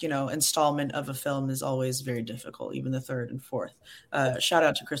installment of a film is always very difficult. Even the third and fourth. Shout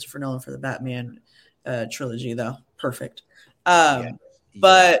out to Christopher Nolan for the Batman trilogy, though. Perfect.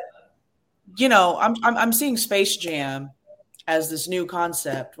 But I'm seeing Space Jam as this new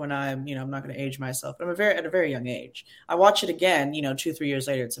concept when I'm not going to age myself. But I'm at a very young age. I watch it again, 2-3 years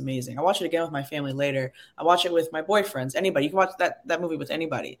later. It's amazing. I watch it again with my family later. I watch it with my boyfriends, anybody. You can watch that movie with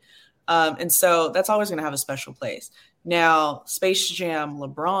anybody. And so that's always going to have a special place. Now, Space Jam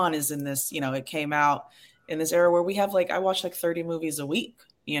LeBron is in this, it came out in this era where we have I watch 30 movies a week.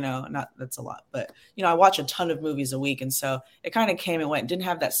 Not that's a lot, but I watch a ton of movies a week, and so it kind of came and went. Didn't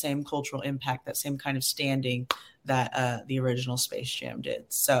have that same cultural impact, that same kind of standing that the original Space Jam did.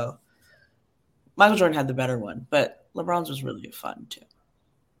 So Michael Jordan had the better one, but LeBron's was really fun too.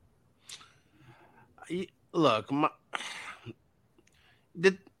 Look,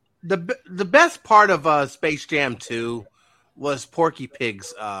 the best part of Space Jam 2 was Porky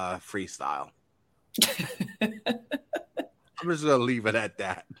Pig's freestyle. I'm just gonna leave it at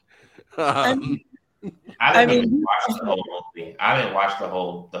that. I didn't watch the whole movie. I didn't watch the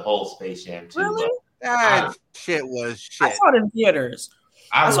whole Space Jam 2. Really? That shit was shit. I saw it in theaters.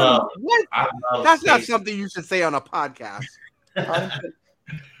 I love. That's not something you should say on a podcast. I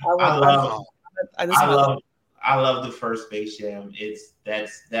love the first Space Jam.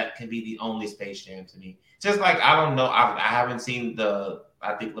 That can be the only Space Jam to me. Just I don't know. I haven't seen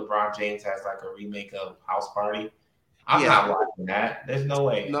I think LeBron James has a remake of House Party. I'm not watching that. There's no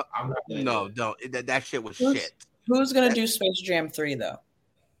way. No, I'm not gonna don't. That shit was shit. Who's gonna do Space Jam 3 though?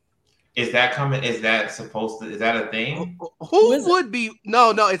 Is that coming? Is that supposed to? Is that a thing? Who would be?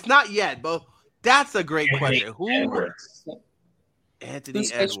 No, it's not yet. But that's a great question. Anthony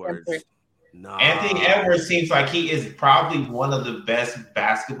Edwards. No. Anthony Edwards seems like he is probably one of the best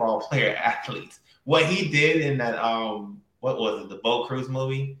basketball player athletes. What he did in that what was it? The Boat Cruise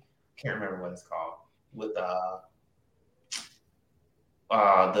movie? Can't remember what it's called. With the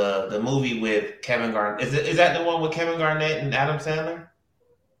movie with Kevin Garnett. Is that the one with Kevin Garnett and Adam Sandler?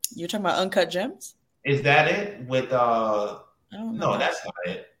 You're talking about Uncut Gems? Is that it? With I don't know. No, that's not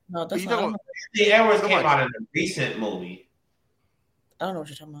it. No, that's not. Anthony Edwards came out in a recent movie. I don't know what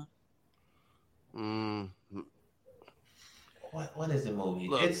you're talking about. What is the movie?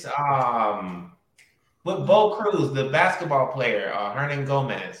 Look. It's with Bo Cruz, the basketball player, Hernan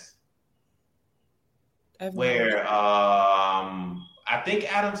Gomez. Where I think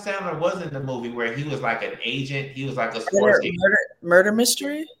Adam Sandler was in the movie where he was an agent. He was a sports agent. Murder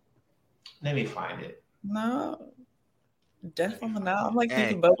mystery? Let me find it. No. Definitely not. I'm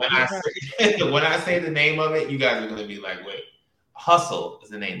thinking when I say the name of it, you guys are going to be like, wait. Hustle is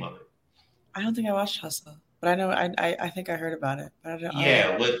the name of it. I don't think I watched Hustle, but I know I think I heard about it. But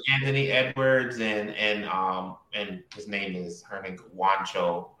with Anthony Edwards and his name is Hernan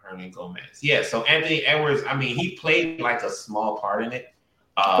Gomez. Yeah, so Anthony Edwards, he played a small part in it,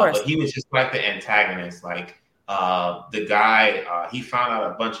 but he was just the antagonist. The guy, he found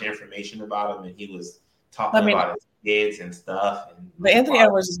out a bunch of information about him, and he was talking about his kids and stuff. But Anthony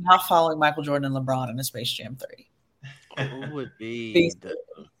Edwards is not following Michael Jordan and LeBron in a Space Jam 3. Who would be?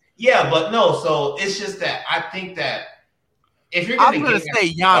 Yeah, but no. So it's just that I think that if you're I'm going to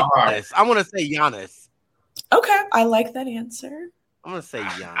say Giannis. I want to say Giannis. Okay, I like that answer. I'm going to say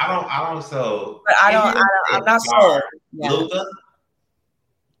Giannis. I don't. So, but I'm not sold.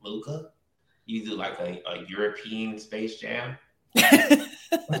 Luka, you do a European Space Jam.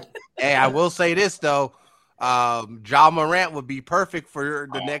 Hey, I will say this though. Ja Morant would be perfect for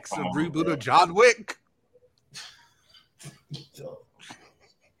the next reboot of John Wick.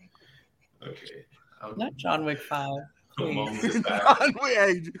 Okay. Not John Wick 5. John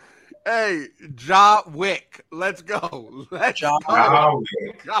Wick. Hey, Ja Wick. Let's go. Ja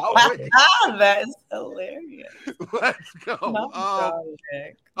Wick. That is hilarious. Let's go.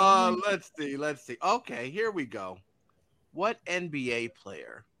 Let's see. Okay, here we go. What NBA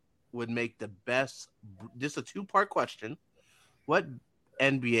player would make the best? This is a two-part question. What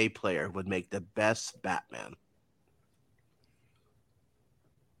NBA player would make the best Batman?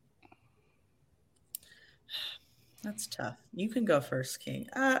 That's tough. You can go first, King.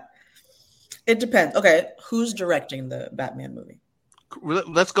 It depends. Okay, who's directing the Batman movie?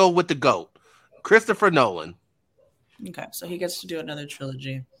 Let's go with the GOAT, Christopher Nolan. Okay, so he gets to do another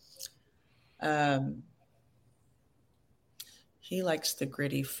trilogy. He likes the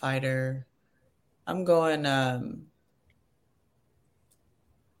gritty fighter. I'm going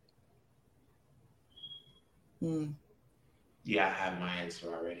Yeah, I have my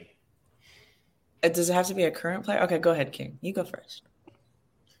answer already. Does it have to be a current player? Okay, go ahead, King. You go first.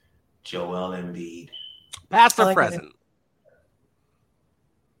 Joel Embiid. Past or present?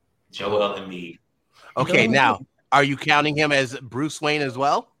 Joel Embiid. Okay, now, are you counting him as Bruce Wayne as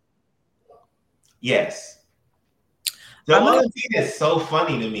well? Yes. Joel Embiid is so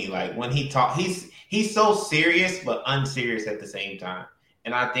funny to me. Like when he talks, he's so serious but unserious at the same time,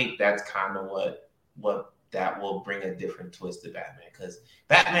 and I think that's kind of what that will bring a different twist to Batman, because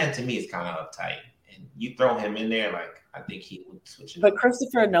Batman to me is kind of uptight, and you throw him in there, like I think he would switch it. But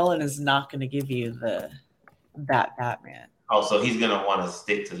Christopher Nolan is not going to give you that Batman. Oh, so he's gonna want to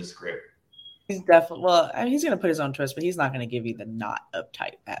stick to the script. He's definitely he's going to put his own twist, but he's not going to give you the not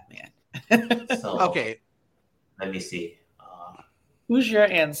uptight Batman. So, okay, let me see. Who's your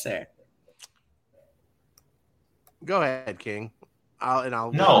answer? Go ahead, King.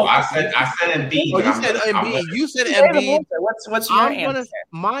 No, I said Embiid. Oh, you said Embiid. You said Embiid. What's your answer?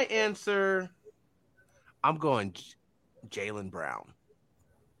 My answer. I'm going Jaylen Brown.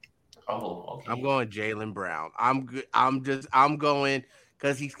 Oh, okay. I'm going Jaylen Brown. I'm going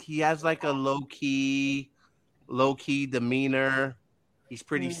because he has like a low key demeanor. He's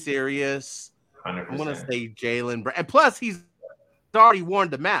pretty serious. 100%. I'm gonna say Jaylen Brown, and plus he's already worn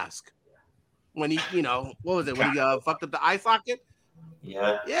the mask when he, what was it when he fucked up the eye socket?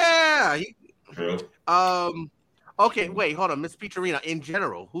 Yeah. True. Okay, wait, hold on, Miss Petrina. In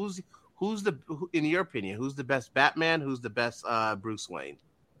general, who's in your opinion, who's the best Batman? Who's the best Bruce Wayne?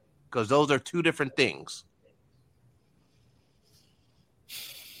 Because those are two different things.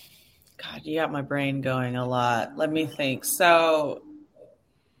 God, you got my brain going a lot. Let me think. So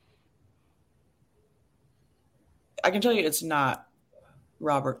I can tell you it's not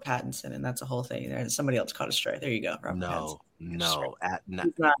Robert Pattinson, and that's a whole thing. There's somebody else caught a stray. There you go. Robert Pattinson. No.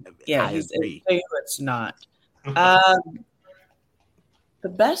 It's not. The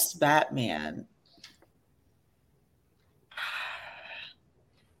best Batman.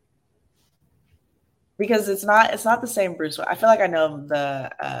 Because it's not the same Bruce Wayne. I feel like I know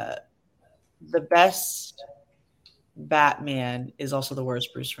the best Batman is also the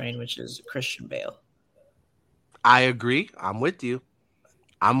worst Bruce Wayne, which is Christian Bale. I agree. I'm with you.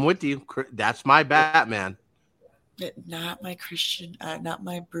 That's my Batman. Not my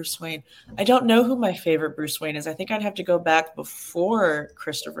Bruce Wayne. I don't know who my favorite Bruce Wayne is. I think I'd have to go back before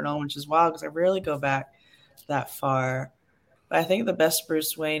Christopher Nolan, which is wild because I rarely go back that far. But I think the best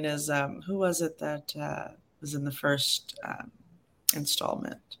Bruce Wayne is who was it that was in the first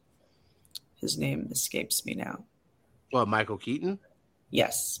installment? His name escapes me now. What, Michael Keaton?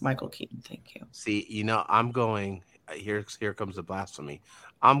 Yes, Michael Keaton. Thank you. See, I'm going. Here comes the blasphemy.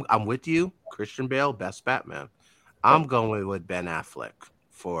 I'm with you, Christian Bale, best Batman. I'm going with Ben Affleck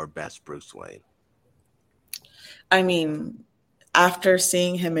for best Bruce Wayne. I mean, after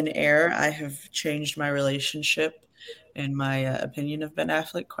seeing him in Air, I have changed my relationship and my opinion of Ben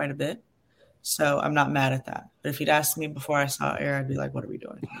Affleck quite a bit. So I'm not mad at that. But if you'd asked me before I saw Air, I'd be like, what are we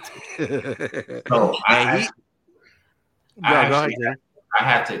doing? So I ahead. I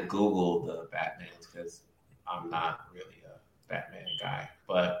had to Google the Batmans because I'm not really a Batman guy.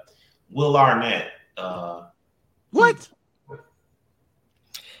 But Will Arnett. What?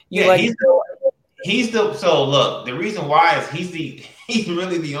 Yeah, he's the. So look, the reason why is he's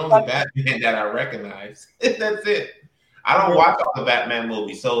really the only Batman that I recognize. That's it. I don't watch all the Batman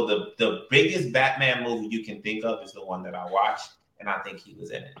movies. So the biggest Batman movie you can think of is the one that I watched, and I think he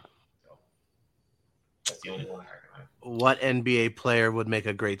was in it. So that's the only one I recognize. What NBA player would make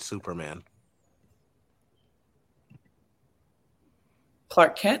a great Superman?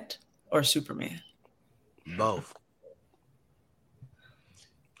 Clark Kent or Superman? Both.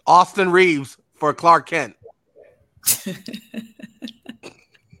 Austin Reeves for Clark Kent.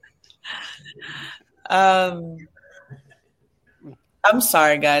 I'm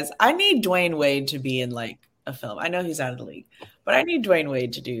sorry, guys. I need Dwayne Wade to be in like a film. I know he's out of the league, but I need Dwayne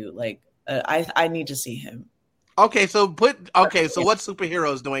Wade to do like I need to see him. Okay, so what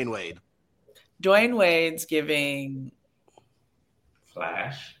superhero is Dwayne Wade? Dwayne Wade's giving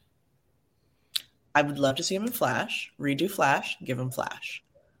Flash. I would love to see him in Flash. Redo Flash. Give him Flash.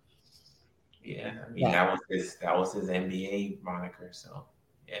 Yeah, I mean that was his NBA moniker. So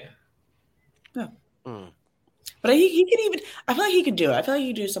yeah. But he could even. I feel like he could do it. I feel like he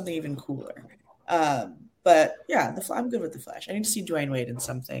could do something even cooler. But yeah, I'm good with the Flash. I need to see Dwayne Wade in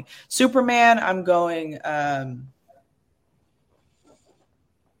something. Superman. I'm going.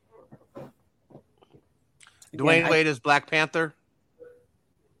 Dwayne Wade is Black Panther.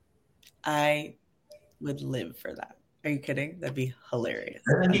 I would live for that. Are you kidding? That'd be hilarious.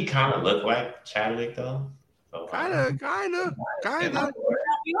 Doesn't he kind of look like Chadwick though? Kind of. Be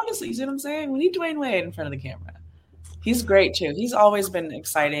honest, you see what I'm saying? We need Dwayne Wade in front of the camera. He's great too. He's always been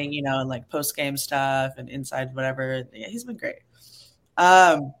exciting, and like post game stuff and inside whatever. Yeah, he's been great.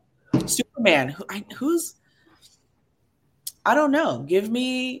 Superman. Who's? I don't know. Give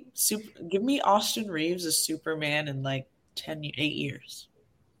me Austin Reeves as Superman in like 8 years.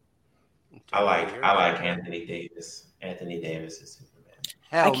 I like Anthony Davis. Anthony Davis is Superman.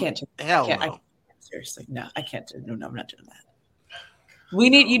 I can't. Seriously, no, I can't do. No, I'm not doing that.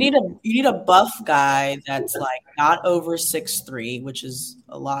 You need a buff guy that's like not over 6'3", which is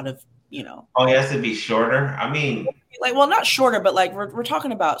a lot of Oh, he has to be shorter. I mean, like, well, not shorter, but like we're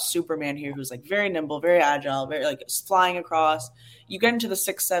talking about Superman here, who's like very nimble, very agile, very like flying across. You get into the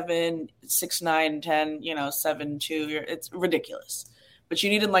 6'7", 6'9", 10, 7'2", it's ridiculous. But you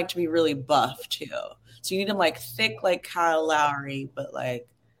need him like to be really buff too. So you need him like thick, like Kyle Lowry, but like,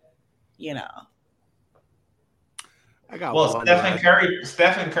 I got one. Stephen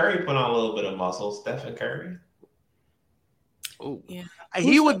Curry put on a little bit of muscle. Stephen Curry. Oh, yeah.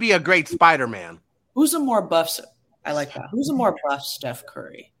 He would be a great Spider-Man. Who's a more buff? I like that. Who's a more buff Steph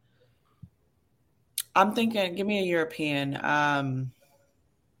Curry? I'm thinking. Give me a European.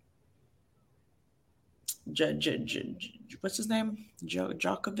 What's his name?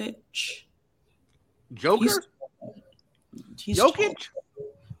 Djokovic. Joker. He's Jokic. Tall.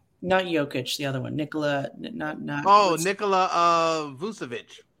 Not Jokic. The other one, Nikola. Not. Nikola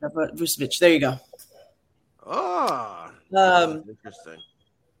Vucevic. Vucevic. There you go. Oh. Interesting.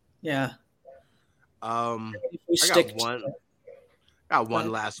 Yeah. I got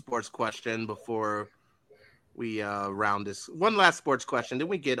one last sports question before we round this. One last sports question. Then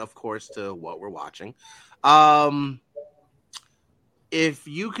we get, of course, to what we're watching. If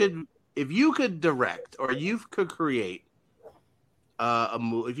you could direct or you could create a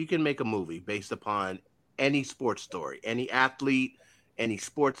movie, if you can make a movie based upon any sports story, any athlete, any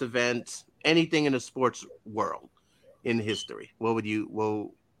sports event, anything in the sports world in history, what would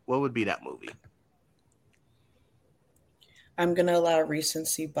be that movie? I'm going to allow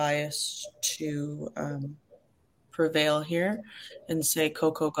recency bias to prevail here and say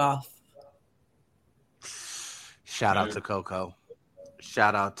Coco Gauff. Shout out to Coco.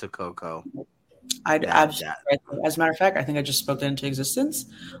 I'd absolutely. As a matter of fact, I think I just spoke that into existence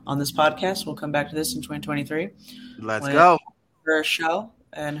on this podcast. We'll come back to this in 2023. Let's go. Her show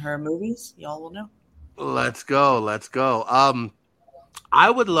and her movies, y'all will know. Let's go. I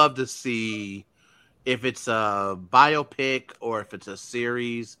would love to see if it's a biopic or if it's a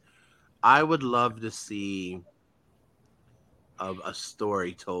series. I would love to see a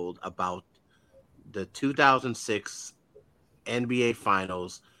story told about the 2006 NBA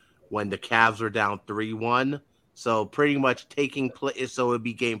Finals when the Cavs were down 3-1. So pretty much taking place. So it'd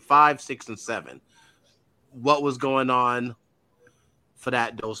be game 5, 6, and 7. What was going on for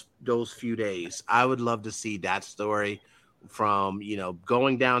those few days? I would love to see that story from,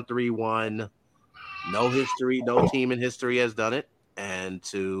 going down 3-1, no history, no team in history has done it, and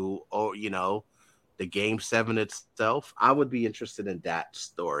to, the game 7 itself. I would be interested in that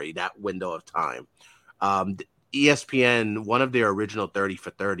story, that window of time. ESPN, one of their original 30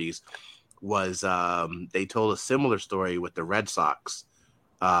 for 30s was they told a similar story with the Red Sox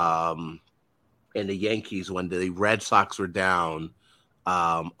and the Yankees when the Red Sox were down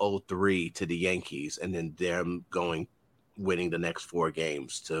 0-3 to the Yankees, and then them winning the next 4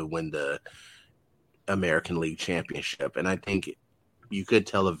 games to win the American League Championship. And I think you could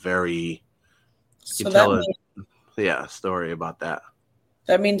tell a story about that.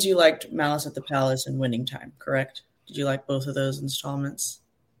 That means you liked Malice at the Palace and Winning Time, correct? Did you like both of those installments?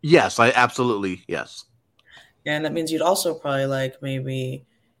 Yes, yes. Yeah, and that means you'd also probably like maybe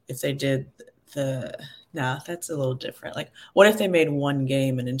if they did that's a little different. Like, what if they made one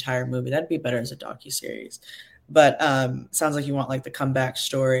game an entire movie? That'd be better as a docuseries. But sounds like you want like the comeback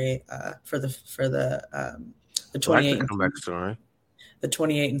story for the 28 comeback story, the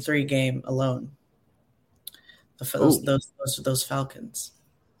 28-3 game alone. Those Falcons.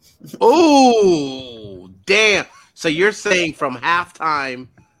 Oh, damn! So you're saying from halftime?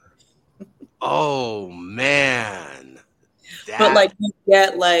 Oh man! But like you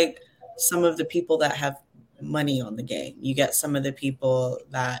get like some of the people that have money on the game. You get some of the people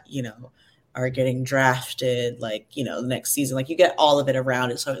that are getting drafted, like, the next season. Like, you get all of it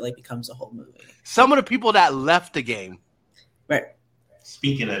around it, so it, like, becomes a whole movie. Some of the people that left the game. Right.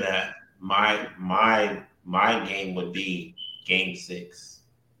 Speaking of that, my game would be Game 6,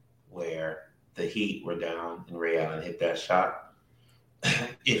 where the Heat were down and Ray Allen hit that shot.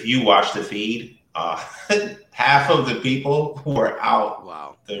 If you watch the feed, half of the people were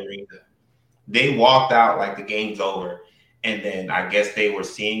out the arena. They walked out like the game's over. And then I guess they were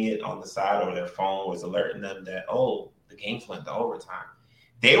seeing it on the side, or their phone was alerting them that, oh, the game's went to overtime.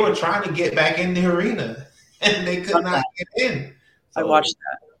 They were trying to get back in the arena, and they could not get in. So, I watched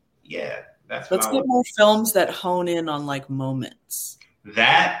that. Yeah, that's Let's get more films that hone in on like moments.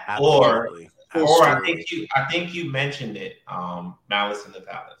 That Absolutely. or I think you mentioned it, Malice in the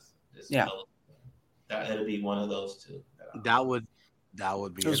Palace. It'll be one of those two. That would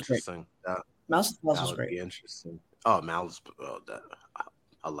be interesting. Malice in the Palace was great. Be interesting. Oh, Malice,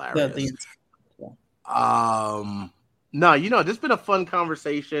 hilarious. No, this has been a fun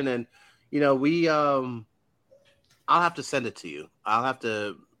conversation, and we I'll have to send it to you. I'll have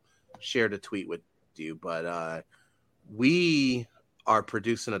to share the tweet with you, but we are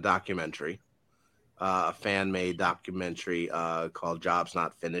producing a documentary, a fan-made documentary called Jobs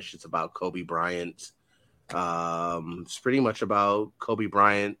Not Finished. It's about Kobe Bryant. It's pretty much about Kobe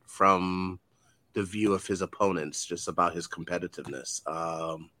Bryant from the view of his opponents, just about his competitiveness.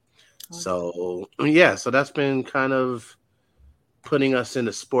 So that's been kind of putting us in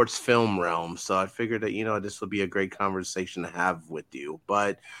the sports film realm. So I figured that, this would be a great conversation to have with you.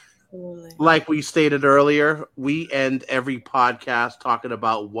 But like we stated earlier, we end every podcast talking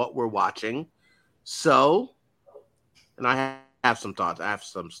about what we're watching. So, and I have some thoughts. I have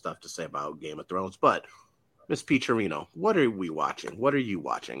some stuff to say about Game of Thrones. But, Miss Peacherino, what are we watching? What are you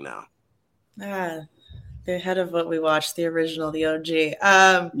watching now? The head of what we watched, the original, the OG.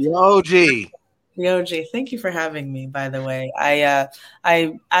 The OG. The OG. Thank you for having me, by the way.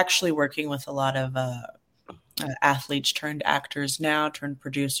 I'm actually working with a lot of athletes turned actors now, turned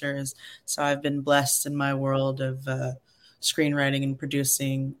producers. So I've been blessed in my world of screenwriting and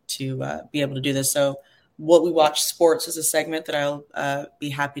producing to be able to do this. So What We Watch Sports is a segment that I'll be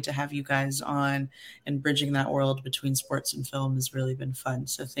happy to have you guys on, and bridging that world between sports and film has really been fun.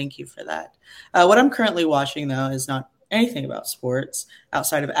 So thank you for that. What I'm currently watching, though, is not anything about sports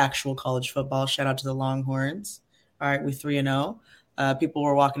outside of actual college football. Shout out to the Longhorns. All right, we 3-0. People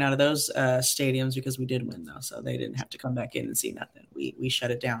were walking out of those stadiums because we did win, though, so they didn't have to come back in and see nothing. We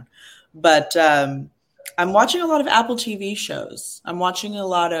shut it down. But I'm watching a lot of Apple TV shows. I'm watching a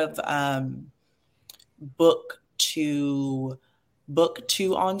lot of book to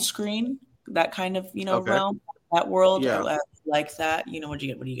on screen, that kind of realm, that world. Yeah. Like that. What do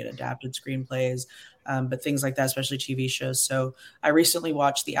you get? Adapted screenplays, but things like that, especially TV shows. So I recently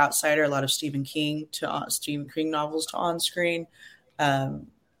watched The Outsider, a lot of Stephen King novels to on screen.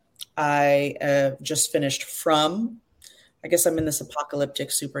 I just finished From. I guess I'm in this apocalyptic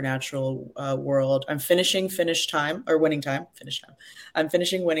supernatural world. I'm finishing Winning Time. I'm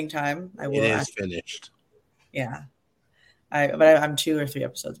finishing Winning Time. It is finished. Yeah. But I'm 2 or 3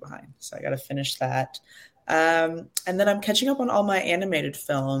 episodes behind. So I got to finish that. And then I'm catching up on all my animated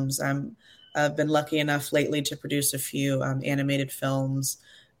films. I've been lucky enough lately to produce a few animated films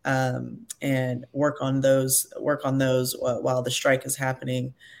and work on those while the strike is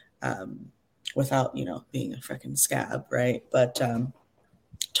happening. Without, being a freaking scab, right? But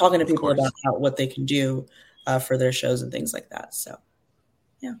talking to people about what they can do for their shows and things like that. So,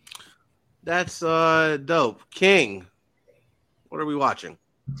 yeah. That's dope. King, what are we watching?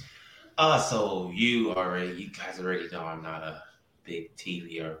 So you guys already know I'm not a big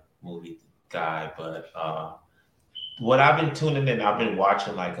TV or movie guy, but what I've been tuning in, I've been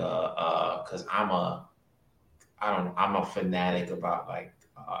watching because I'm a fanatic about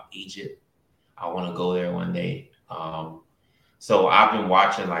Egypt. I want to go there one day. So I've been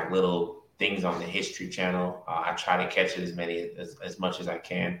watching little things on the History Channel. I try to catch it as much as I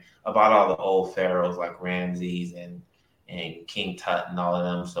can about all the old pharaohs like Ramses and King Tut and all of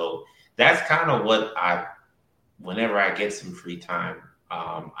them. So that's kind of what whenever I get some free time,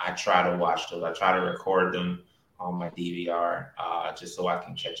 I try to watch those. I try to record them on my DVR just so I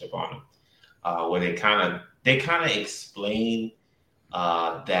can catch up on them. Where they kind of explain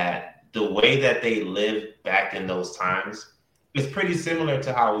that the way that they lived back in those times is pretty similar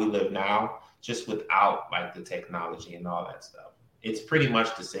to how we live now, just without the technology and all that stuff. It's pretty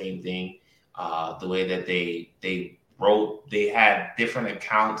much the same thing. The way that they wrote, they had different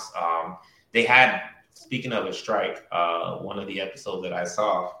accounts. They had, speaking of a strike, one of the episodes that I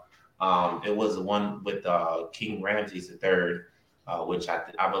saw, it was the one with King Ramses III, which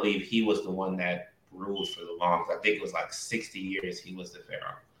I believe he was the one that ruled for the longest. I think it was 60 years he was the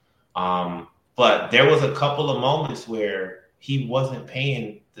pharaoh. But there was a couple of moments where he wasn't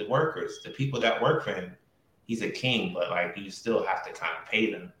paying the workers, the people that work for him. He's a king, but you still have to kind of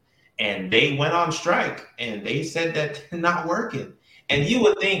pay them. And they went on strike and they said that they're not working. And you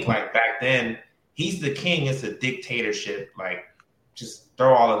would think back then, he's the king, it's a dictatorship. just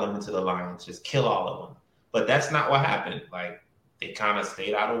throw all of them into the Lions, just kill all of them. But that's not what happened. Like, they kind of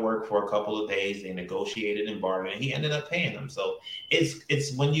stayed out of work for a couple of days. They negotiated and bartered, and he ended up paying them. So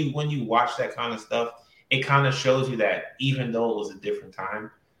it's when you watch that kind of stuff, it kind of shows you that even though it was a different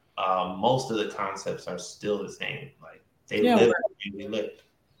time, most of the concepts are still the same. Like, they live and we live.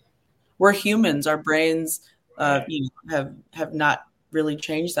 We're humans. Our brains have not really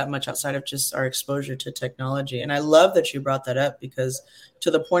changed that much outside of just our exposure to technology. And I love that you brought that up, because to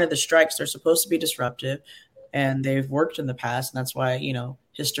the point of the strikes, they're supposed to be disruptive, and they've worked in the past. And that's why,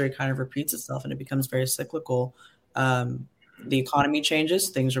 history kind of repeats itself and it becomes very cyclical. The economy changes,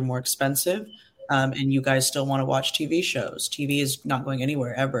 things are more expensive. And you guys still want to watch TV shows. TV is not going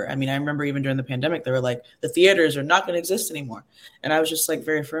anywhere ever. I mean, I remember even during the pandemic, they were like, the theaters are not going to exist anymore. And I was just like,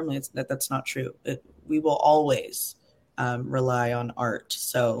 very firmly, that's not true. We will always rely on art.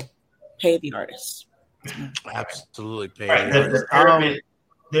 So pay the artists. Absolutely pay right. the artists. The pyramid,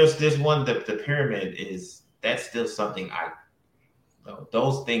 there's one, the pyramid that's still something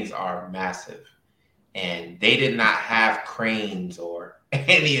those things are massive. And they did not have cranes or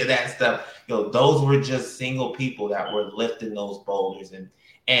any of that stuff. Those were just single people that were lifting those boulders,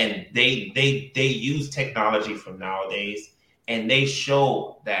 and they use technology from nowadays, and they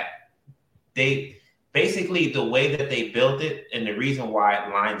show that they basically, the way that they built it, and the reason why it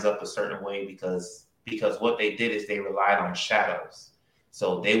lines up a certain way, because what they did is they relied on shadows.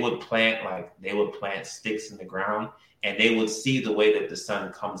 So they would plant sticks in the ground, and they would see the way that the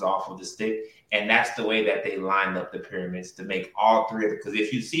sun comes off of the stick. And that's the way that they lined up the pyramids to make all three of them. Because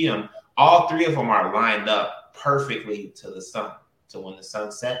if you see them, all three of them are lined up perfectly to the sun. So when the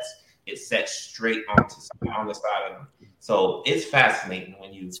sun sets, it sets straight on the side of them. So it's fascinating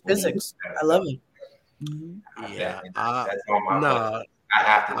when you... It's physics. I love it. Mm-hmm. Yeah. That's on my list. I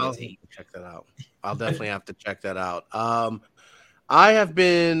have to check that out. I'll definitely have to check that out. I have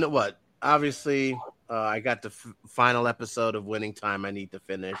been, obviously, I got the final episode of Winning Time I need to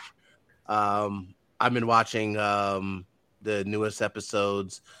finish. I've been watching the newest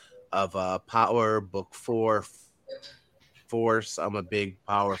episodes of Power Book 4 Force. I'm a big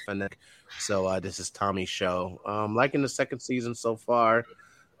Power fanatic, so this is Tommy's show. Liking the second season so far.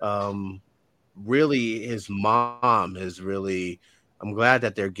 Really, his mom is really... I'm glad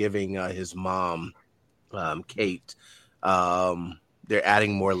that they're giving his mom, Kate, they're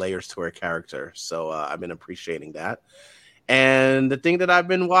adding more layers to her character. So I've been appreciating that. And the thing that I've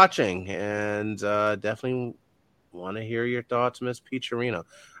been watching, and definitely want to hear your thoughts, Miss Peacherino.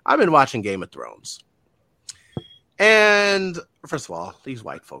 I've been watching Game of Thrones. And first of all, these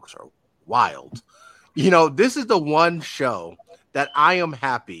white folks are wild. This is the one show that I am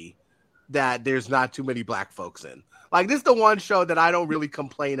happy that there's not too many black folks in. Like, this is the one show that I don't really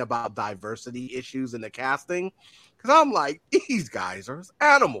complain about diversity issues in the casting, because I'm like, these guys are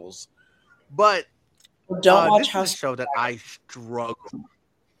animals. But don't watch this is a show that I struggle.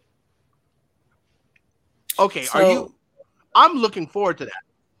 Okay, I'm looking forward to that.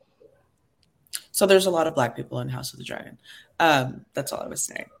 So there's a lot of black people in House of the Dragon. That's all I was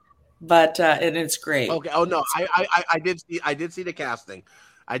saying. But and it's great. Okay. Oh no, I did see the casting.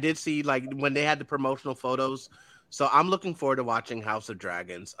 I did see, like, when they had the promotional photos. So I'm looking forward to watching House of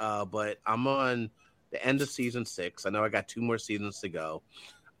Dragons. But I'm on the end of season 6. I know I got 2 more seasons to go.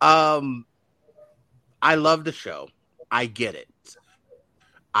 I love the show. I get it.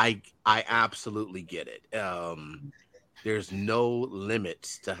 I absolutely get it. There's no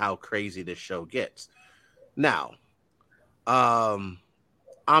limits to how crazy this show gets. Now, I'm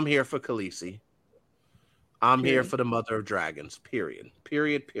here for Khaleesi. I'm here for the Mother of Dragons.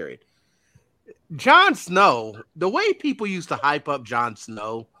 Period. Jon Snow, the way people used to hype up Jon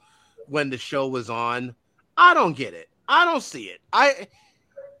Snow when the show was on, I don't get it. I don't see it.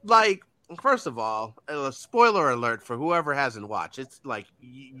 First of all, a spoiler alert for whoever hasn't watched. It's like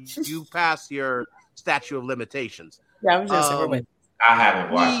you pass your statute of limitations. Yeah, I was just saying, I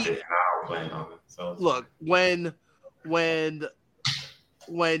haven't watched it, and I don't plan on it. So look, when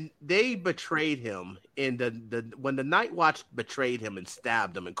they betrayed him when the Night Watch betrayed him and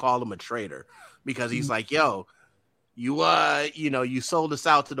stabbed him and called him a traitor because he's like, yo, you sold us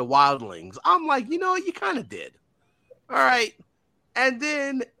out to the wildlings. I'm like, you kind of did. All right. And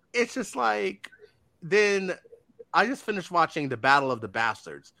then it's just like, then I just finished watching the Battle of the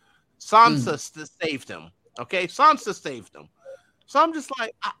Bastards. Sansa saved him. Okay. Sansa saved him. So I'm just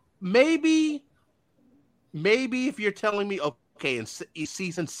like, maybe if you're telling me, okay, in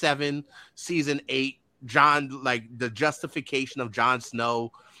season 7, season 8, the justification of Jon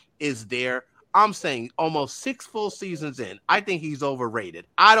Snow is there. I'm saying almost 6 full seasons in, I think he's overrated.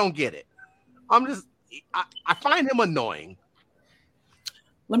 I don't get it. I find him annoying.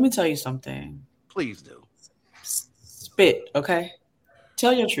 Let me tell you something. Please do. Spit, okay?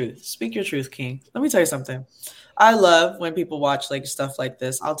 Tell your truth. Speak your truth, King. Let me tell you something. I love when people watch like stuff like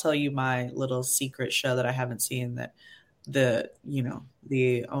this. I'll tell you my little secret show that I haven't seen that the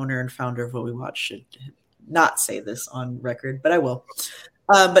owner and founder of What We Watch should not say this on record, but I will.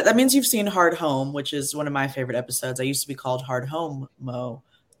 But that means you've seen Hard Home, which is one of my favorite episodes. I used to be called Hard Home Mo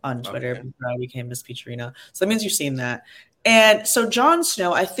on Twitter before I became Miss Peacherino. So that means you've seen that. And so Jon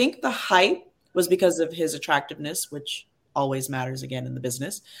Snow, I think the hype was because of his attractiveness, which always matters again in the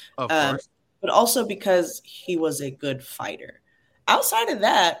business. Of course. But also because he was a good fighter. Outside of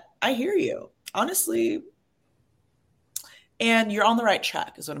that, I hear you. Honestly, and you're on the right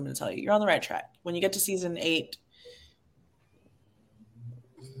track is what I'm going to tell you. You're on the right track. When you get to season 8.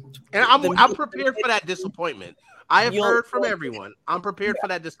 And I'm prepared for that disappointment. I have heard from everyone. I'm prepared for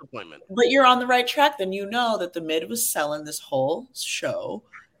that disappointment. But you're on the right track. Then you know that the mid was selling this whole show.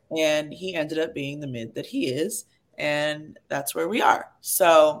 And he ended up being the mid that he is. And that's where we are.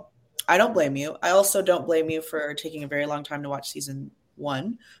 So I don't blame you. I also don't blame you for taking a very long time to watch season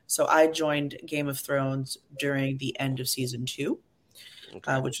 1. So I joined Game of Thrones during the end of season 2,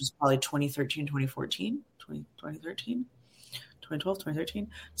 which was probably 2013, 2014, 2013, 2012, 2013.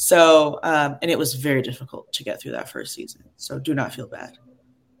 So, and it was very difficult to get through that first season. So do not feel bad.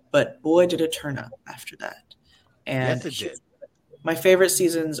 But boy, did it turn up after that. And yes, it did. My favorite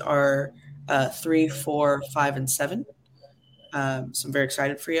seasons are 3, 4, 5, and 7. So I'm very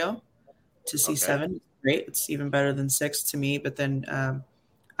excited for you to see 7. It's great. It's even better than 6 to me. But then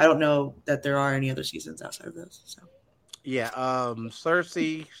I don't know that there are any other seasons outside of those. So yeah,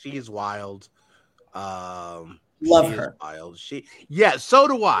 Cersei, she's wild. Love her. Wild. So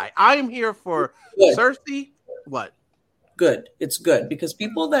do I. I'm here for Cersei. What? Good. It's good because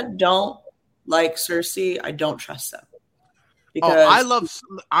people that don't like Cersei, I don't trust them. Because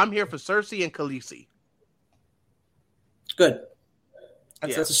I'm here for Cersei and Khaleesi. Good.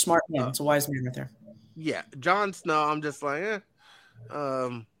 That's a smart man. It's a wise man right there. Yeah, Jon Snow. I'm just like,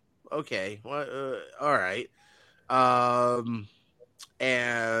 okay, all right.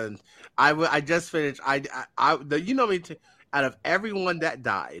 And I just finished. Out of everyone that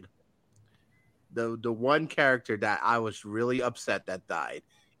died, the one character that I was really upset that died.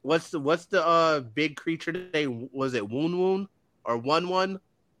 What's the big creature name? Was it Woon or One?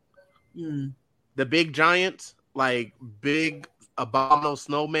 The big giant, like big abominable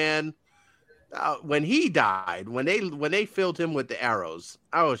snowman. When he died, when they filled him with the arrows,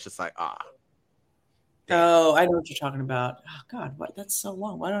 I was just like, damn. Oh, I know what you're talking about. Oh God, what? That's so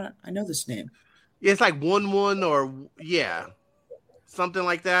long. Why don't I know this name? Yeah, it's like One or something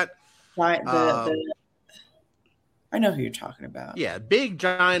like that. I know who you're talking about. Yeah, big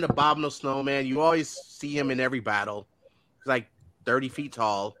giant abominable snowman. You always see him in every battle. He's like 30 feet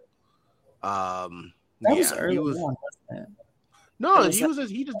tall. That was early on, wasn't it? No,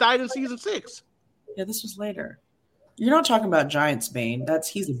 he just died in season 6. Yeah, this was later. You're not talking about Giant's Bane.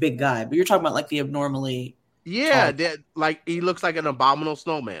 He's a big guy, but you're talking about like the abnormally. Yeah, like he looks like an abominable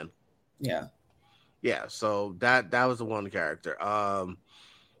snowman. Yeah. Yeah, so that was the one character.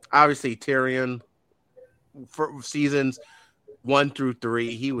 Obviously Tyrion for seasons 1 through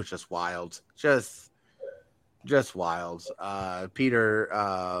 3, he was just wild. Just wild. Peter,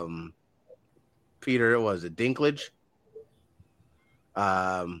 was it Dinklage?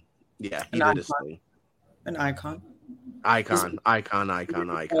 He did his thing. An icon. Icon.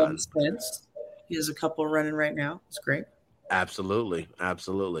 Spence. He has a couple running right now. It's great. Absolutely.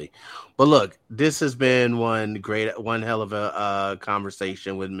 But look, this has been one hell of a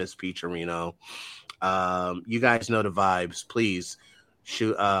conversation with Miss Peacherino. You guys know the vibes. Please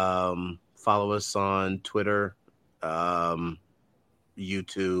follow us on Twitter,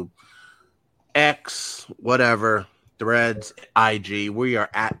 YouTube, X, whatever, Threads, IG. We are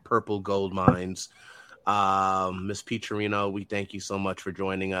at Purple Gold Mines. Miss Peacherino, we thank you so much for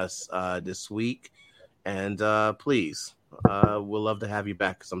joining us this week. And please, we'll love to have you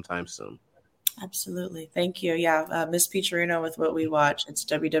back sometime soon. Absolutely. Thank you. Yeah, Miss Peacherino with What We Watch. It's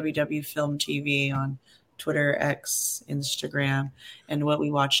www Film TV on Twitter, X, Instagram, and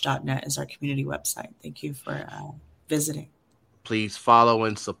whatwewatch.net is our community website. Thank you for visiting. Please follow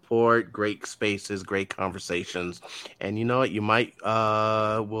and support. Great spaces, great conversations. And you know what? You might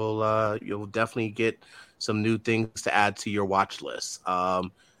you'll definitely get some new things to add to your watch list.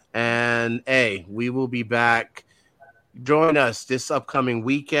 And hey, we will be back. Join us this upcoming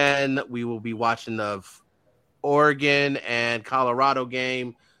weekend. We will be watching the Oregon and Colorado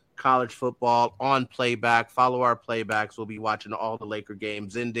game, college football on playback. Follow our playbacks. We'll be watching all the Laker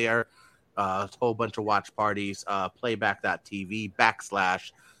games in there. a whole bunch of watch parties,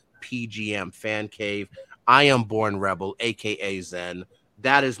 playback.tv/PGM Fan Cave. I am Born Rebel, aka Zen.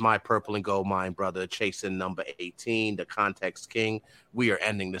 That is my purple and gold mine brother, chasing number 18, the Context King. We are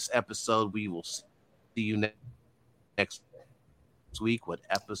ending this episode. We will see you next week with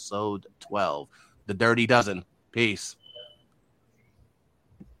episode 12, The Dirty Dozen. Peace.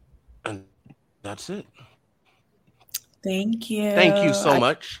 And that's it. Thank you. Thank you so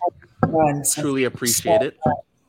much. Truly appreciate it.